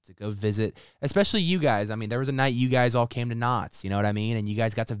 to go visit, especially you guys. I mean, there was a night you guys all came to Knott's, you know what I mean? And you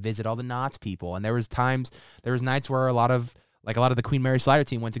guys got to visit all the Knott's people. And there was nights where a lot of like a lot of the Queen Mary Slider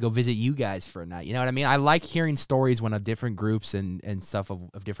team went to go visit you guys for a night. You know what I mean? I like hearing stories when different groups and stuff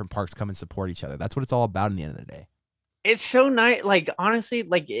of different parks come and support each other. That's what it's all about in the end of the day. It's so nice. Like, honestly,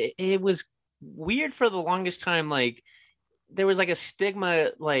 like it was weird for the longest time. Like, there was like a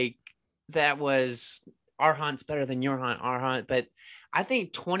stigma, like, that was our haunt's better than your haunt, our haunt. But I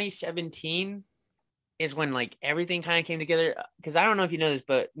think 2017 is when like everything kind of came together. Because I don't know if you know this,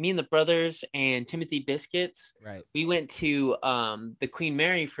 but me and the brothers and Timothy Biscuits, Right. we went to the Queen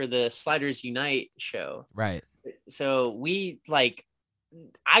Mary for the Sliders Unite show. Right. So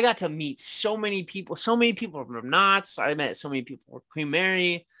I got to meet so many people from Knott's. I met so many people from Queen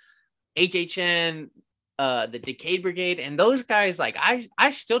Mary, HHN, the Decade Brigade, and those guys, like, I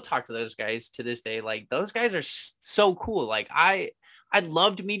still talk to those guys to this day. Like, those guys are so cool. Like, I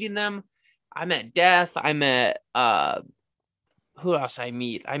loved meeting them. I met Death. I met who else I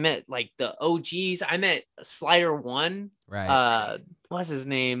meet? I met like the OGs. I met Slider One. Right. What's his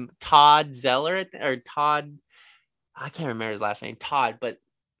name? Todd Zeller or Todd. I can't remember his last name, Todd, but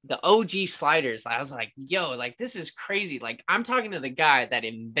the OG Sliders. I was like, yo, like, this is crazy. Like, I'm talking to the guy that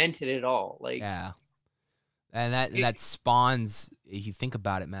invented it all. Like, yeah. And that spawns, if you think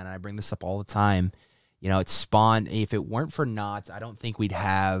about it, man, and I bring this up all the time, you know, it spawned, if it weren't for Knott's, I don't think we'd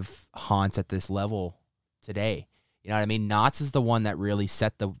have haunts at this level today. You know what I mean? Knott's is the one that really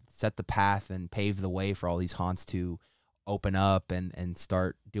set the path and paved the way for all these haunts to open up and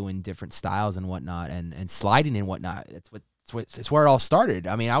start doing different styles and whatnot and sliding and whatnot. It's where it all started.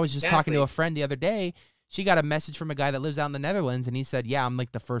 I mean, I was just talking to a friend the other day. She got a message from a guy that lives out in the Netherlands, and he said, yeah, I'm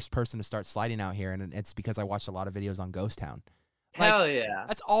like the first person to start sliding out here, and it's because I watched a lot of videos on Ghost Town. Hell yeah.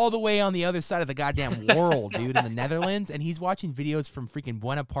 That's all the way on the other side of the goddamn world, dude, in the Netherlands, and he's watching videos from freaking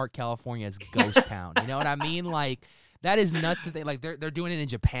Buena Park, California's Ghost Town. You know what I mean? Like, that is nuts that they're doing it in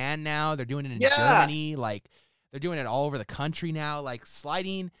Japan now. They're doing it in Germany. Like, they're doing it all over the country now. Like,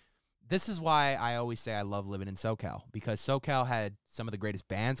 sliding. This is why I always say I love living in SoCal, because SoCal had some of the greatest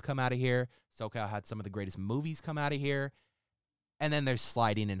bands come out of here. SoCal had some of the greatest movies come out of here. And then there's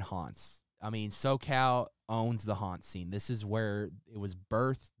sliding in haunts. I mean, SoCal owns the haunt scene. This is where it was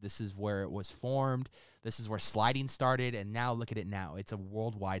birthed. This is where it was formed. This is where sliding started. And now look at it now. It's a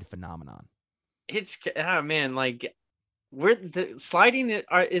worldwide phenomenon. It's, oh man, like, we're the sliding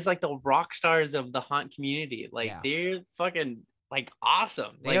is like the rock stars of the haunt community. Like, they're fucking like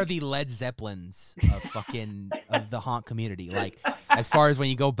awesome. They are the Led Zeppelins of fucking of the haunt community. Like, as far as when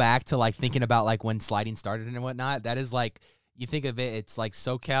you go back to like thinking about like when sliding started and whatnot, that is like, you think of it, it's like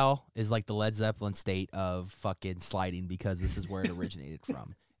SoCal is like the Led Zeppelin state of fucking sliding, because this is where it originated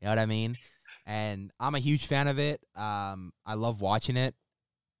from. You know what I mean? And I'm a huge fan of it. I love watching it.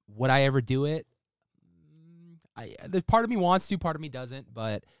 Would I ever do it? There's part of me wants to, part of me doesn't,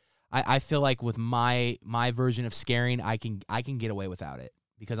 but I feel like with my version of scaring, I can get away without it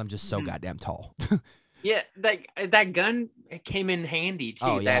because I'm just so goddamn tall. Yeah, that gun, it came in handy too.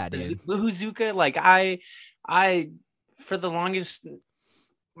 Oh yeah, that dude. bazooka, like I for the longest,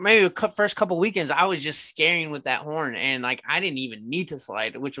 maybe first couple weekends, I was just scaring with that horn, and like I didn't even need to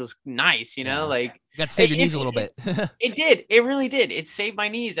slide, which was nice, you know. Like, you got to save your knees a little bit. It really did. It saved my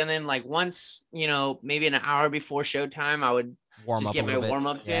knees, and then like once, you know, maybe an hour before showtime, I would just get my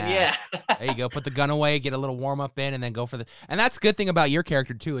warm-ups in. Yeah. There you go. Put the gun away, get a little warm-up in, and then go for the. And that's the good thing about your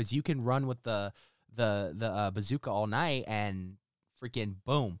character too, is you can run with the bazooka all night and freaking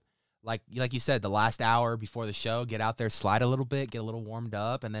boom. Like you said, the last hour before the show, get out there, slide a little bit, get a little warmed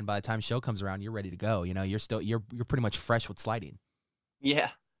up, and then by the time show comes around, you're ready to go. You know, you're pretty much fresh with sliding. Yeah.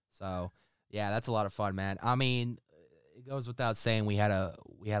 So yeah, that's a lot of fun, man. I mean, it goes without saying we had a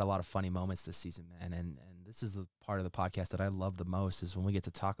lot of funny moments this season, man, and this is the part of the podcast that I love the most, is when we get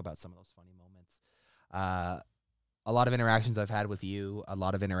to talk about some of those funny moments. A lot of interactions I've had with you, a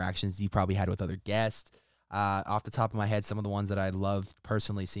lot of interactions you probably had with other guests. Off the top of my head, some of the ones that I loved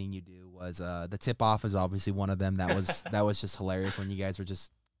personally seeing you do was the tip off is obviously one of them. That was just hilarious when you guys were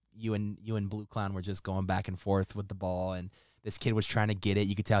just you and Blue Clown were just going back and forth with the ball, and this kid was trying to get it.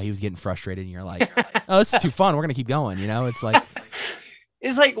 You could tell he was getting frustrated, and you're like, "Oh, this is too fun. We're gonna keep going." You know, it's like.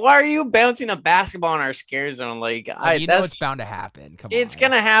 It's like, why are you bouncing a basketball in our scare zone? Like, know it's bound to happen. It's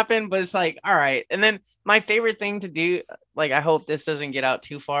gonna happen, but it's like, all right. And then my favorite thing to do, like, I hope this doesn't get out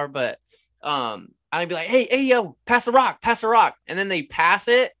too far, but I'd be like, hey, yo, pass the rock. And then they pass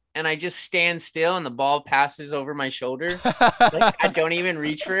it, and I just stand still, and the ball passes over my shoulder. Like, I don't even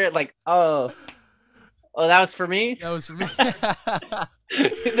reach for it. Like, oh, that was for me? That was for me.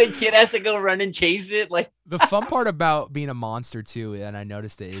 The kid has to go run and chase it. Like, the fun part about being a monster too, and I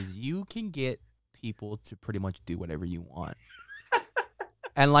noticed it, is you can get people to pretty much do whatever you want.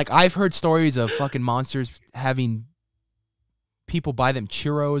 And like, I've heard stories of fucking monsters having people buy them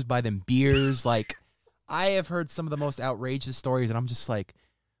churros, buy them beers. Like, I have heard some of the most outrageous stories, and I'm just like,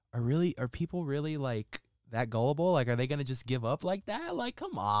 are people really like that gullible? Like, are they gonna just give up like that? Like,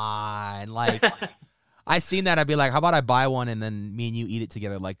 come on. Like, I seen that, I'd be like, how about I buy one and then me and you eat it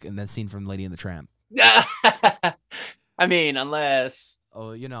together, like in that scene from Lady and the Tramp. I mean, unless.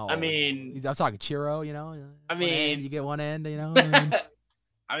 Oh, you know. I mean, I'm talking churro. You know. I mean, you get one end. You know.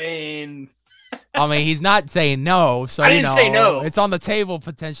 I mean, he's not saying no. So I didn't say no. It's on the table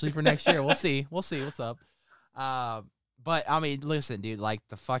potentially for next year. We'll see. We'll see what's up. But I mean, listen, dude. Like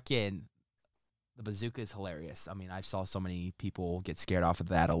the bazooka is hilarious. I mean, I saw so many people get scared off of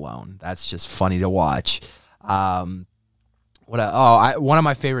that alone. That's just funny to watch. One of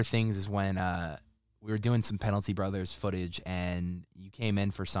my favorite things is when we were doing some Penalty Brothers footage, and you came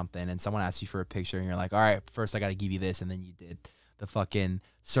in for something, and someone asked you for a picture, and you're like, all right, first I got to give you this, and then you did the fucking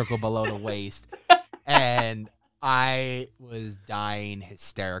circle below the waist, and I was dying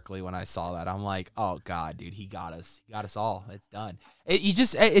hysterically when I saw that. I'm like, oh, God, dude, he got us. He got us all. It's done.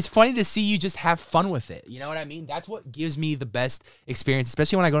 It's funny to see you just have fun with it. You know what I mean? That's what gives me the best experience,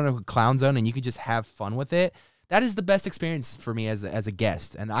 especially when I go into a clown zone and you can just have fun with it. That is the best experience for me as a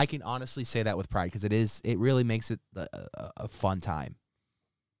guest, and I can honestly say that with pride because it really makes it a fun time.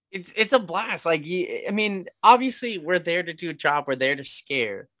 It's a blast. Like, I mean, obviously we're there to do a job. We're there to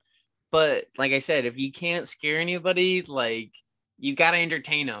scare, but like I said, if you can't scare anybody, like you gotta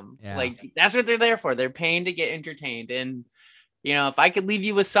entertain them. Yeah. Like that's what they're there for. They're paying to get entertained, and you know, if I could leave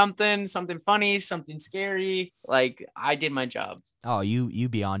you with something funny, something scary, like I did my job. Oh, you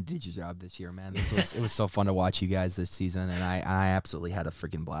beyond did your job this year, man. It was so fun to watch you guys this season, and I absolutely had a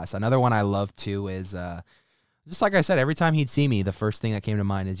freaking blast. Another one I love too is just like I said, every time he'd see me, the first thing that came to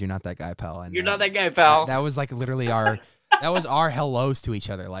mind is "You're not that guy, pal." And you're not that guy, pal. That was like literally our hellos to each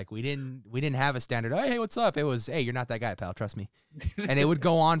other. Like we didn't have a standard. Oh, hey, what's up? It was, hey, you're not that guy, pal. Trust me. And it would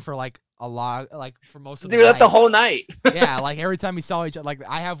go on for like a lot, like for most of the night. The whole night. Yeah, like every time we saw each other. Like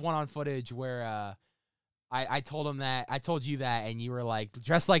I have one on footage where I told you that, and you were like,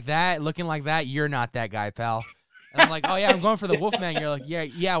 dressed like that, looking like that, you're not that guy, pal. And I'm like, oh yeah, I'm going for the Wolfman. You're like,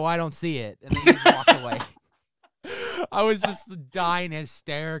 yeah, well, I don't see it. And then you just walk away. I was just dying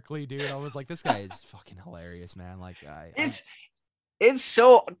hysterically, dude. I was like, this guy is fucking hilarious, man. Like, it's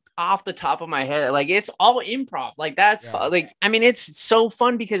so off the top of my head. Like, it's all improv. Like, that's like, I mean, it's so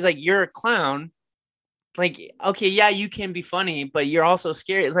fun because like you're a clown. Like, okay, yeah, you can be funny, but you're also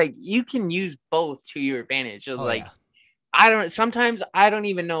scary. Like, you can use both to your advantage. Sometimes I don't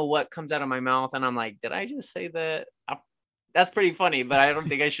even know what comes out of my mouth, and I'm like, did I just say that? That's pretty funny, but I don't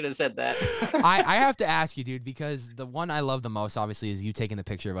think I should have said that. I have to ask you, dude, because the one I love the most, obviously, is you taking the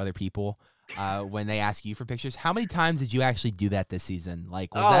picture of other people when they ask you for pictures. How many times did you actually do that this season?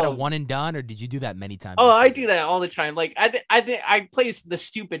 Like, was that a one and done, or did you do that many times? Oh, I do that all the time. Like, I play the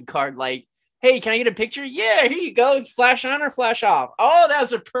stupid card, like, hey, can I get a picture? Yeah, here you go. Flash on or flash off. Oh, that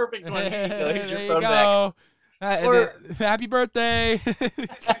was a perfect one. Here you go. Here's your phone back. Happy birthday.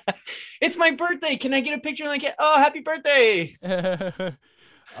 It's my birthday. Can I get a picture? Like, oh, happy birthday.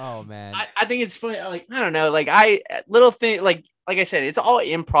 Oh, man. I think it's funny. Like, I don't know. Like, like I said, it's all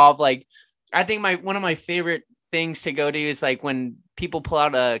improv. Like, I think one of my favorite things to go to is like when people pull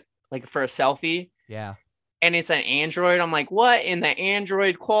out for a selfie. Yeah. And it's an Android. I'm like, what in the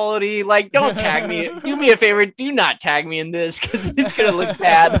Android quality? Like, don't tag me. Do me a favor. Do not tag me in this because it's gonna look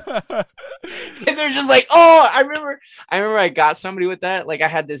bad. And they're just like, oh, I remember I got somebody with that. Like, I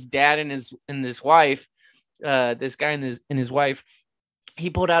had this dad and his wife, this guy and his wife. He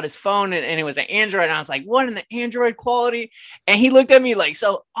pulled out his phone and it was an Android. And I was like, what in the Android quality? And he looked at me like,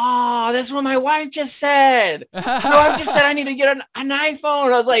 that's what my wife just said. No, I just said I need to get an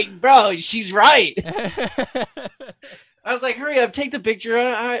iPhone. I was like, bro, she's right. I was like, hurry up, take the picture.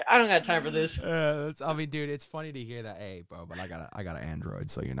 I don't got time for this. I mean, dude, it's funny to hear that. Hey, bro, but I got an Android,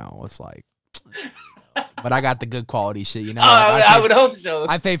 so you know, it's like, but I got the good quality shit, you know. I would hope so.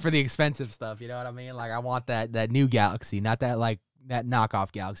 I pay for the expensive stuff, you know what I mean? Like, I want that new Galaxy, not that like that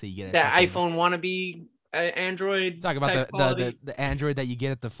knockoff Galaxy you get at that iPhone wannabe Android. Talk about the Android that you get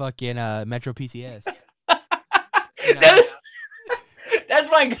at the fucking Metro PCS. You know?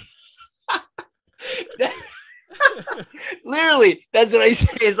 That's my. Literally, that's what I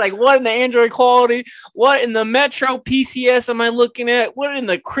say. It's like, what in the Android quality? What in the Metro PCS am I looking at? What in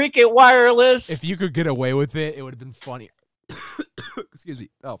the Cricket wireless? If you could get away with it, it would have been funny. Excuse me.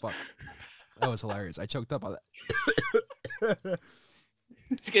 Oh, fuck. That was hilarious. I choked up on that.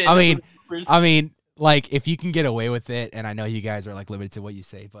 I mean, like, if you can get away with it, and I know you guys are like limited to what you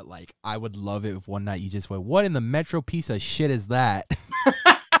say, but like, I would love it if one night you just went, "What in the Metro piece of shit is that?"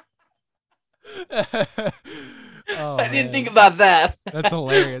 Oh, I didn't man. think about that. That's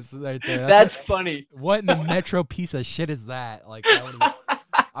hilarious right there. That's funny. What in the metro piece of shit is that? Like,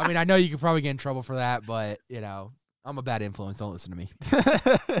 I mean, I know you could probably get in trouble for that, but I'm a bad influence. Don't listen to me.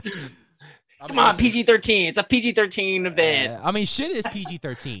 Come on, PG-13. It's a PG-13 event. I mean, shit is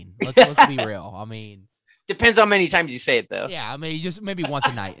PG-13. Let's be real. I mean, depends how many times you say it, though. Yeah, I mean, just maybe once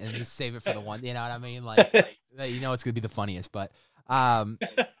a night and just save it for the one. You know what I mean? Like, it's gonna be the funniest. But,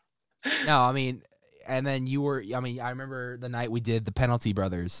 no, I mean, and then I remember the night we did the Penalty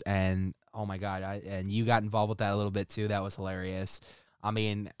Brothers, and oh my god, and you got involved with that a little bit too. That was hilarious. I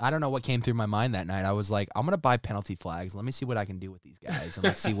mean, I don't know what came through my mind that night. I was like, I'm gonna buy penalty flags. Let me see what I can do with these guys, and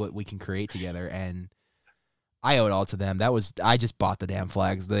let's see what we can create together. And I owe it all to them. I just bought the damn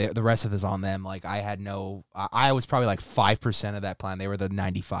flags. The rest of it is on them. Like, I was probably like 5% of that plan. They were the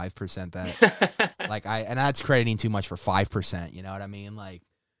 95% that and that's crediting too much for 5%. You know what I mean? Like,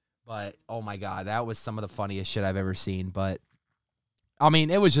 but oh my god, that was some of the funniest shit I've ever seen. But I mean,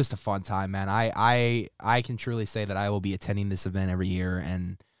 it was just a fun time, man. I can truly say that I will be attending this event every year,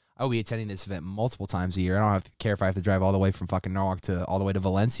 and I will be attending this event multiple times a year. I don't care if I have to drive all the way from fucking Norwalk to all the way to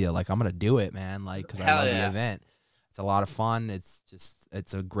Valencia. Like, I'm gonna do it, man. Like, because I love the event. It's a lot of fun.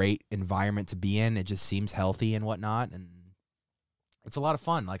 It's a great environment to be in. It just seems healthy and whatnot, and it's a lot of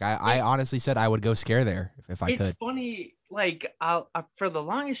fun. Like, I honestly said I would go scare there if I could. It's funny. Like, for the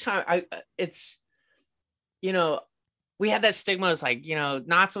longest time, we had that stigma. It's like,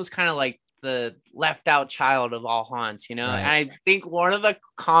 Knott's was kind of like the left out child of all haunts, Right. And I think one of the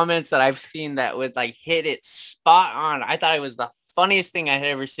comments that I've seen that would like hit it spot on, I thought it was the funniest thing I had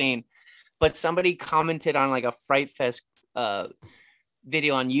ever seen. But somebody commented on like a Fright Fest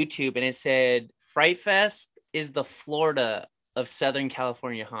video on YouTube, and it said, Fright Fest is the Florida of Southern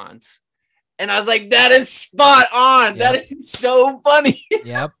California haunts. And I was like, that is spot on. Yep. That is so funny.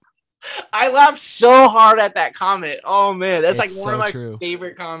 Yep. I laughed so hard at that comment. Oh man, that's like one of my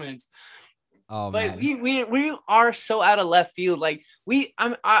favorite comments. Oh but man, we are so out of left field. Like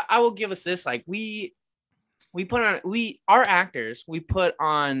I will give us this. Like our actors, we put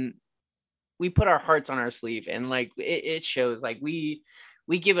our hearts on our sleeve, and like it shows. Like we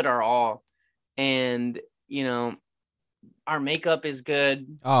give it our all, and our makeup is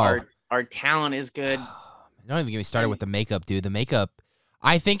good. Our talent is good. Don't even get me started with the makeup, dude. The makeup.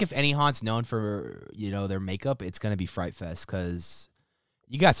 I think if any haunt's known for, their makeup, it's going to be Fright Fest, because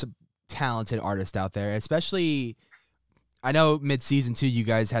you got some talented artists out there, especially, I know mid-season too, you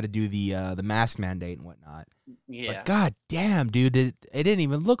guys had to do the mask mandate and whatnot. Yeah. But god damn, dude, it didn't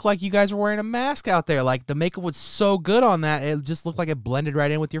even look like you guys were wearing a mask out there. Like, the makeup was so good on that. It just looked like it blended right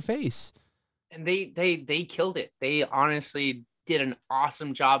in with your face. And they killed it. They honestly did an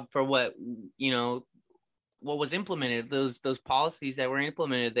awesome job for what was implemented, those policies that were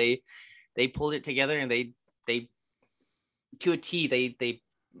implemented. They pulled it together, and they to a T, they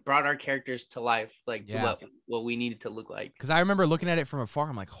brought our characters to life, like what we needed to look like. Because I remember looking at it from afar,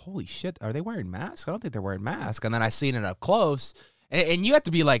 I'm like, holy shit, are they wearing masks? I don't think they're wearing masks. And then I seen it up close, and you have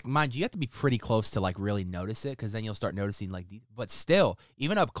to be like, mind you, you have to be pretty close to like really notice it, because then you'll start noticing like but still,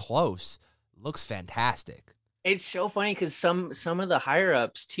 even up close, looks fantastic. It's so funny because some of the higher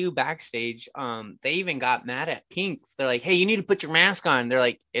ups too backstage, they even got mad at Pink. They're like, "Hey, you need to put your mask on." They're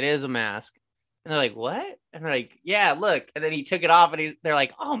like, "It is a mask," and they're like, "What?" And they're like, "Yeah, look." And then he took it off, and they're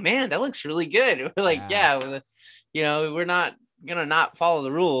like, "Oh man, that looks really good." We're like, "Yeah, we're not gonna not follow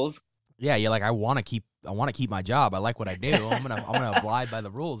the rules." Yeah, you're like, I want to keep my job. I like what I do. I'm gonna abide by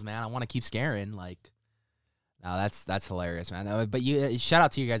the rules, man. I want to keep scaring. Like, no, that's hilarious, man. But shout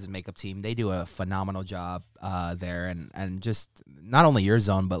out to you guys' makeup team. They do a phenomenal job there, and just not only your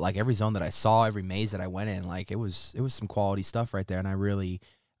zone, but like every zone that I saw, every maze that I went in, like it was some quality stuff right there, and I really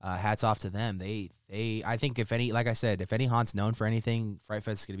hats off to them. I think if any, like I said, if any haunt's known for anything, Fright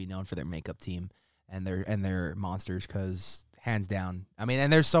Fest is gonna be known for their makeup team and their monsters, because hands down. I mean,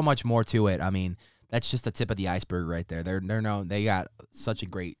 and there's so much more to it. I mean, that's just the tip of the iceberg right there. They're known. They got such a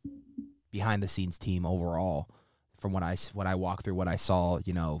great behind the scenes team overall, from what I walked through, what I saw,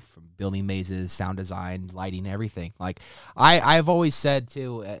 from building mazes, sound design, lighting, everything. Like I've always said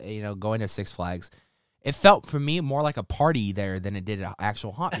too, going to Six Flags, it felt for me more like a party there than it did an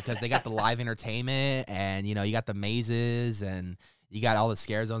actual haunt, because they got the live entertainment, and you got the mazes, and you got all the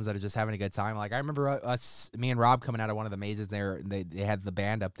scare zones that are just having a good time. Like I remember me and Rob coming out of one of the mazes there. They had the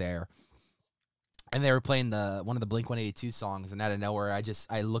band up there, and they were playing one of the Blink-182 songs, and out of nowhere,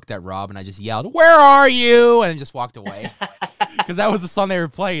 I looked at Rob and I just yelled, "Where are you?" and just walked away, because that was the song they were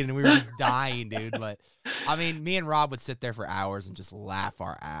playing, and we were just dying, dude. But I mean, me and Rob would sit there for hours and just laugh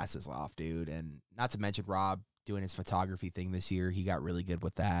our asses off, dude. And not to mention Rob doing his photography thing this year, he got really good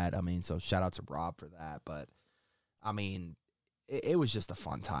with that. I mean, so shout out to Rob for that. But I mean, it was just a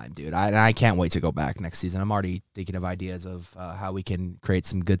fun time, dude. I can't wait to go back next season. I'm already thinking of ideas of how we can create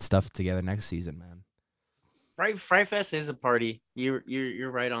some good stuff together next season, man. Fright Fest is a party.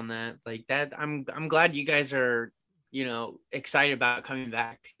 You're right on that. Like that, I'm glad you guys are, excited about coming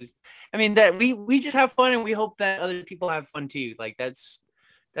back. I mean, that we just have fun, and we hope that other people have fun too. Like that's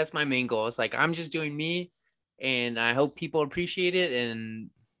my main goal. It's like I'm just doing me, and I hope people appreciate it. And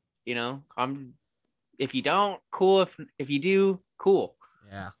if you don't, cool. If you do, cool.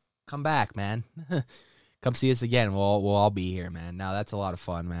 Yeah, come back, man. Come see us again. We'll all be here, man. Now that's a lot of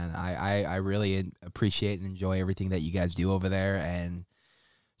fun, man. I really appreciate and enjoy everything that you guys do over there, and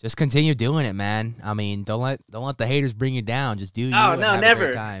just continue doing it, man. I mean, don't let the haters bring you down. Just do you. Oh no, never.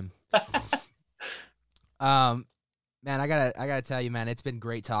 A great time. Man, I gotta tell you, man, it's been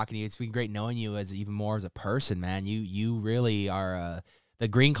great talking to you. It's been great knowing you as even more as a person, man. You really are the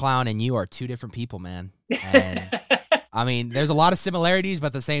Green Clown and you are two different people, man. And I mean, there's a lot of similarities, but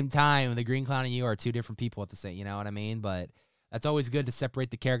at the same time, the Green Clown and you are two different people at the same. You know what I mean? But that's always good to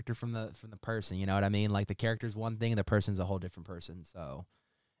separate the character from the person. You know what I mean? Like the character's one thing, and the person's a whole different person. So,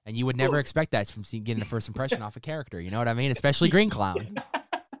 and you would never expect that from getting a first impression off a character. You know what I mean? Especially Green Clown.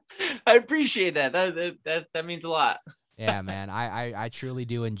 I appreciate that. That means a lot. Yeah, man. I truly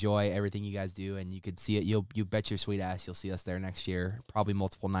do enjoy everything you guys do, and you could see it. You bet your sweet ass you'll see us there next year. Probably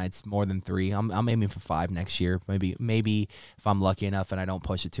multiple nights, more than 3. I'm aiming for 5 next year. Maybe if I'm lucky enough and I don't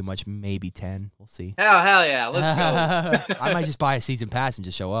push it too much, maybe 10. We'll see. Hell yeah, let's go. I might just buy a season pass and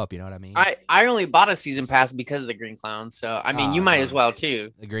just show up. You know what I mean? I only bought a season pass because of the Green Clown. So I mean, you might as well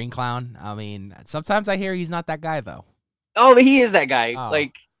too. The Green Clown. I mean, sometimes I hear he's not that guy though. Oh, but he is that guy. Oh,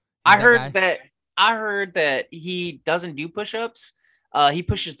 like I heard that he doesn't do push-ups. He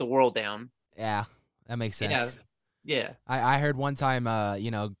pushes the world down. Yeah, that makes sense. Yeah. I heard one time, a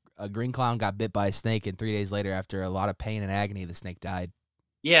Green Clown got bit by a snake, and 3 days later, after a lot of pain and agony, the snake died.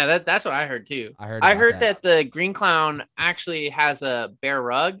 Yeah, that's what I heard too. I heard that the Green Clown actually has a bear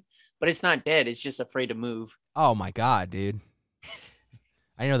rug, but it's not dead. It's just afraid to move. Oh my god, dude!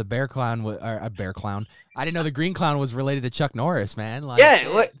 I didn't know the bear clown was a bear clown. I didn't know the Green Clown was related to Chuck Norris, man. Like, yeah.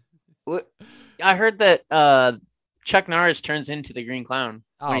 What? I heard that Chuck Norris turns into the Green Clown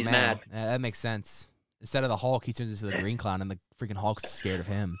when he's mad. Yeah, that makes sense. Instead of the Hulk, he turns into the Green Clown, and the freaking Hulk's scared of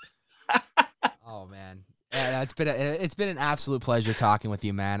him. Oh man, yeah, it's been an absolute pleasure talking with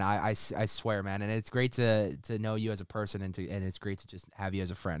you, man. I swear, man, and it's great to know you as a person, and it's great to just have you as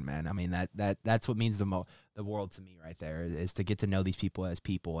a friend, man. I mean that's what means the world to me right there, is to get to know these people as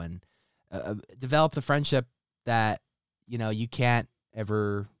people and develop the friendship that you can't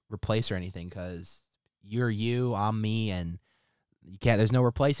ever replace or anything, because you're you, I'm me, and you can't. There's no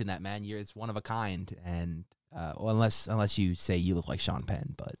replacing that, man. It's one of a kind, and unless you say you look like Sean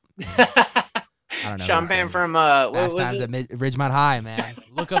Penn, but I don't know. Sean Penn from Fast Times at Ridgemont High, man.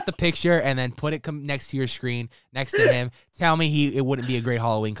 Look up the picture and then put it next to your screen, next to him. Tell me it wouldn't be a great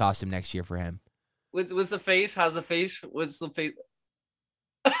Halloween costume next year for him. What's the face? How's the face? What's the face?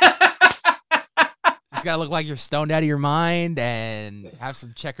 Just gotta look like you're stoned out of your mind and have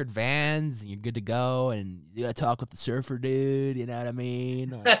some checkered Vans, and you're good to go. And you gotta talk with the surfer dude. You know what I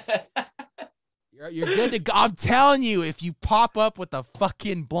mean? You're good to go. I'm telling you, if you pop up with a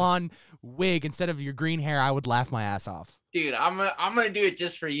fucking blonde wig instead of your green hair, I would laugh my ass off. Dude, I'm gonna do it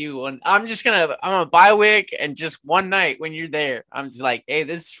just for you. And I'm gonna buy a wig, and just one night when you're there, I'm just like, hey,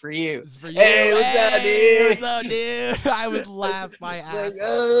 this is for you. This is for you. Hey, what's up, dude? What's up, dude? I would laugh my ass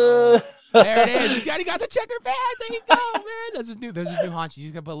off. There it is. He's already got the checker pads. There you go, man. There's his new haunch.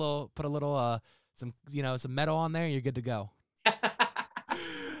 You just gotta put a little some metal on there, and you're good to go.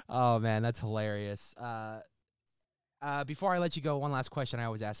 Oh man, that's hilarious. Before I let you go, one last question I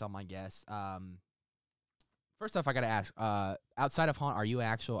always ask all my guests. First off, I gotta ask, outside of haunt, are you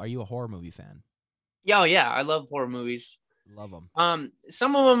a horror movie fan? Yeah, I love horror movies. Love them.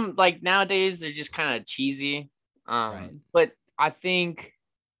 Some of them, like nowadays, they're just kind of cheesy. Right. But I think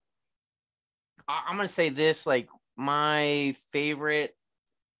I'm gonna say this: like my favorite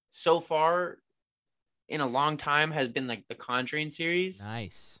so far in a long time has been like the Conjuring series.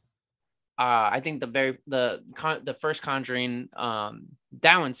 Nice. I think the first Conjuring,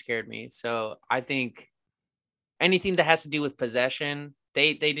 that one scared me. So I think anything that has to do with possession,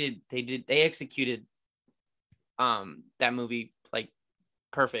 they executed that movie like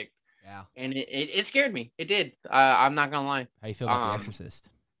perfect. Yeah. And it scared me. It did. I'm not gonna lie. How you feel about The Exorcist?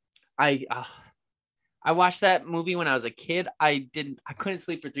 I watched that movie when I was a kid. I couldn't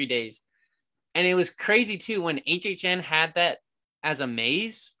sleep for 3 days. And it was crazy too when HHN had that as a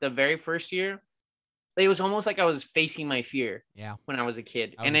maze the very first year. It was almost like I was facing my fear. Yeah. When I was a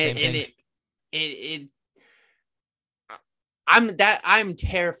kid. And it I'm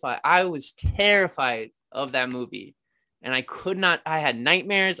terrified. I was terrified of that movie, and I had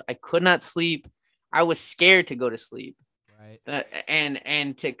nightmares. I could not sleep. I was scared to go to sleep. Right.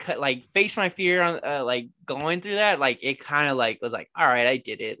 And to like face my fear on like going through that, like it kind of like was like, all right, I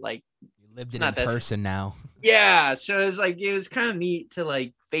did it. Like You lived it in person now. Yeah, so it was kind of neat to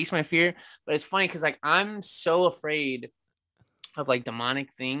like face my fear, but it's funny because like I'm so afraid of like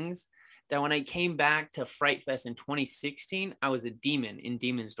demonic things that when I came back to Fright Fest in 2016, I was a demon in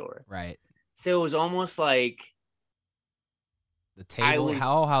Demon's Door. Right. So it was almost like the table,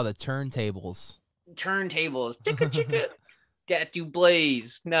 how the turntables, chicka chicka, that do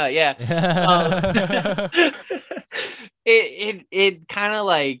blaze. No, yeah. It kind of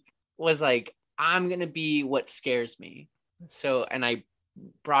like was like, I'm gonna be what scares me. So, and I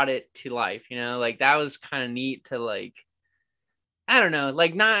brought it to life, you know, like that was kind of neat to like, I don't know,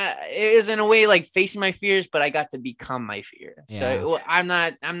 like not, it is in a way like facing my fears, but I got to become my fear. Yeah. So I'm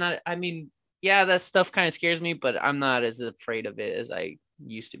not, I mean, yeah, that stuff kind of scares me, but I'm not as afraid of it as I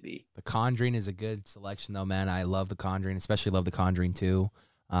used to be. The Conjuring is a good selection though, man. I love The Conjuring, especially love The Conjuring 2.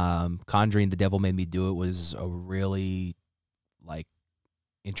 Conjuring, The Devil Made Me Do It was a really like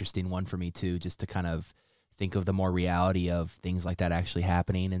interesting one for me too, just to kind of think of the more reality of things like that actually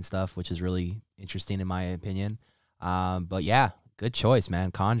happening and stuff, which is really interesting in my opinion. But yeah, good choice,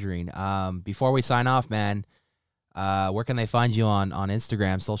 man. Conjuring. Before we sign off, man, where can they find you on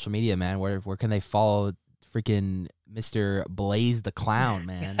Instagram, social media, man? Where can they follow freaking Mr. Blaze the Clown,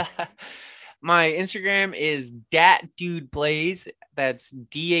 man? My Instagram is DatDudeBlaze. That's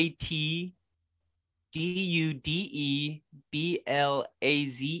DatDudeBlaze.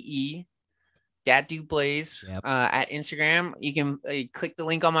 DatDudeBlaze. Yep. At Instagram. You can click the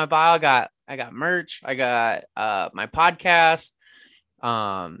link on my bio. I got merch. I got my podcast.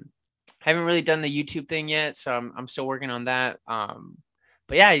 Haven't really done the YouTube thing yet, so I'm still working on that.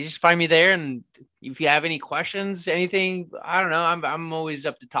 But yeah, you just find me there, and if you have any questions, anything, I don't know, I'm always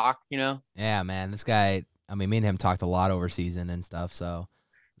up to talk, you know. Yeah, man, this guy. I mean, me and him talked a lot over season and stuff, so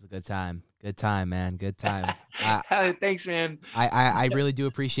it was a good time. Good time, man. Good time. Thanks, man. I really do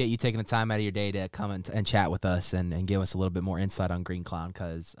appreciate you taking the time out of your day to come and chat with us and give us a little bit more insight on Green Clown,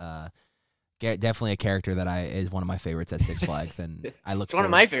 because definitely a character that is one of my favorites at Six Flags, and I look. It's one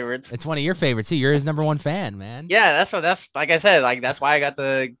of my favorites. It's one of your favorites too. You're his #1 fan, man. Yeah, that's like I said, like that's why I got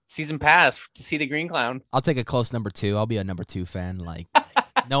the season pass to see the Green Clown. I'll take a close #2. I'll be a #2 fan. Like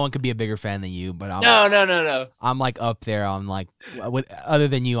no one could be a bigger fan than you, but no. I'm like up there. I'm like other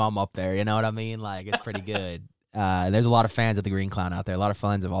than you, I'm up there. You know what I mean? Like it's pretty good. There's a lot of fans of the Green Clown out there. A lot of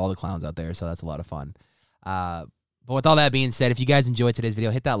fans of all the clowns out there. So that's a lot of fun. But with all that being said, if you guys enjoyed today's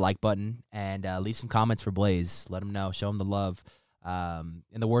video, hit that like button and leave some comments for Blaze. Let him know. Show him the love.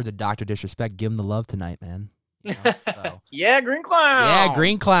 In the words of Dr. Disrespect, give him the love tonight, man. You know, so. Yeah, Green Clown. Yeah,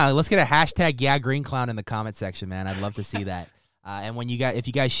 Green Clown. Let's get a hashtag Yeah Green Clown in the comment section, man. I'd love to see that. And when if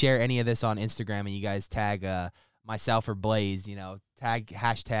you guys share any of this on Instagram and you guys tag myself or Blaze, you know, tag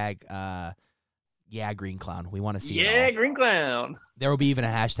hashtag Yeah Green Clown. We want to see it. Yeah, Green Clown. There will be even a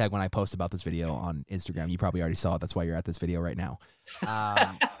hashtag when I post about this video on Instagram. You probably already saw it. That's why you're at this video right now.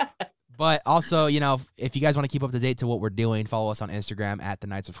 But also, you know, if you guys want to keep up to date to what we're doing, follow us on Instagram at the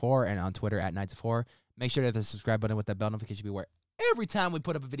Nights of Horror and on Twitter at Nights of Horror. Make sure to hit the subscribe button with that bell notification to be aware every time we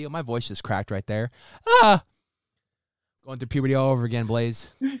put up a video. My voice just cracked right there. Going through puberty all over again, Blaze.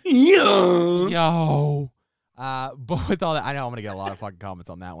 Yo. But with all that, I know I'm going to get a lot of fucking comments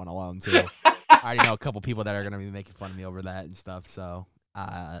on that one alone, too. I already know a couple people that are going to be making fun of me over that and stuff. So,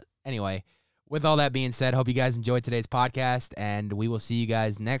 anyway, with all that being said, hope you guys enjoyed today's podcast, and we will see you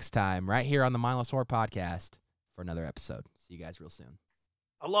guys next time right here on the Mindless Horror Podcast for another episode. See you guys real soon.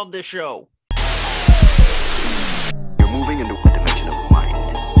 I love this show. You're moving into a dimension of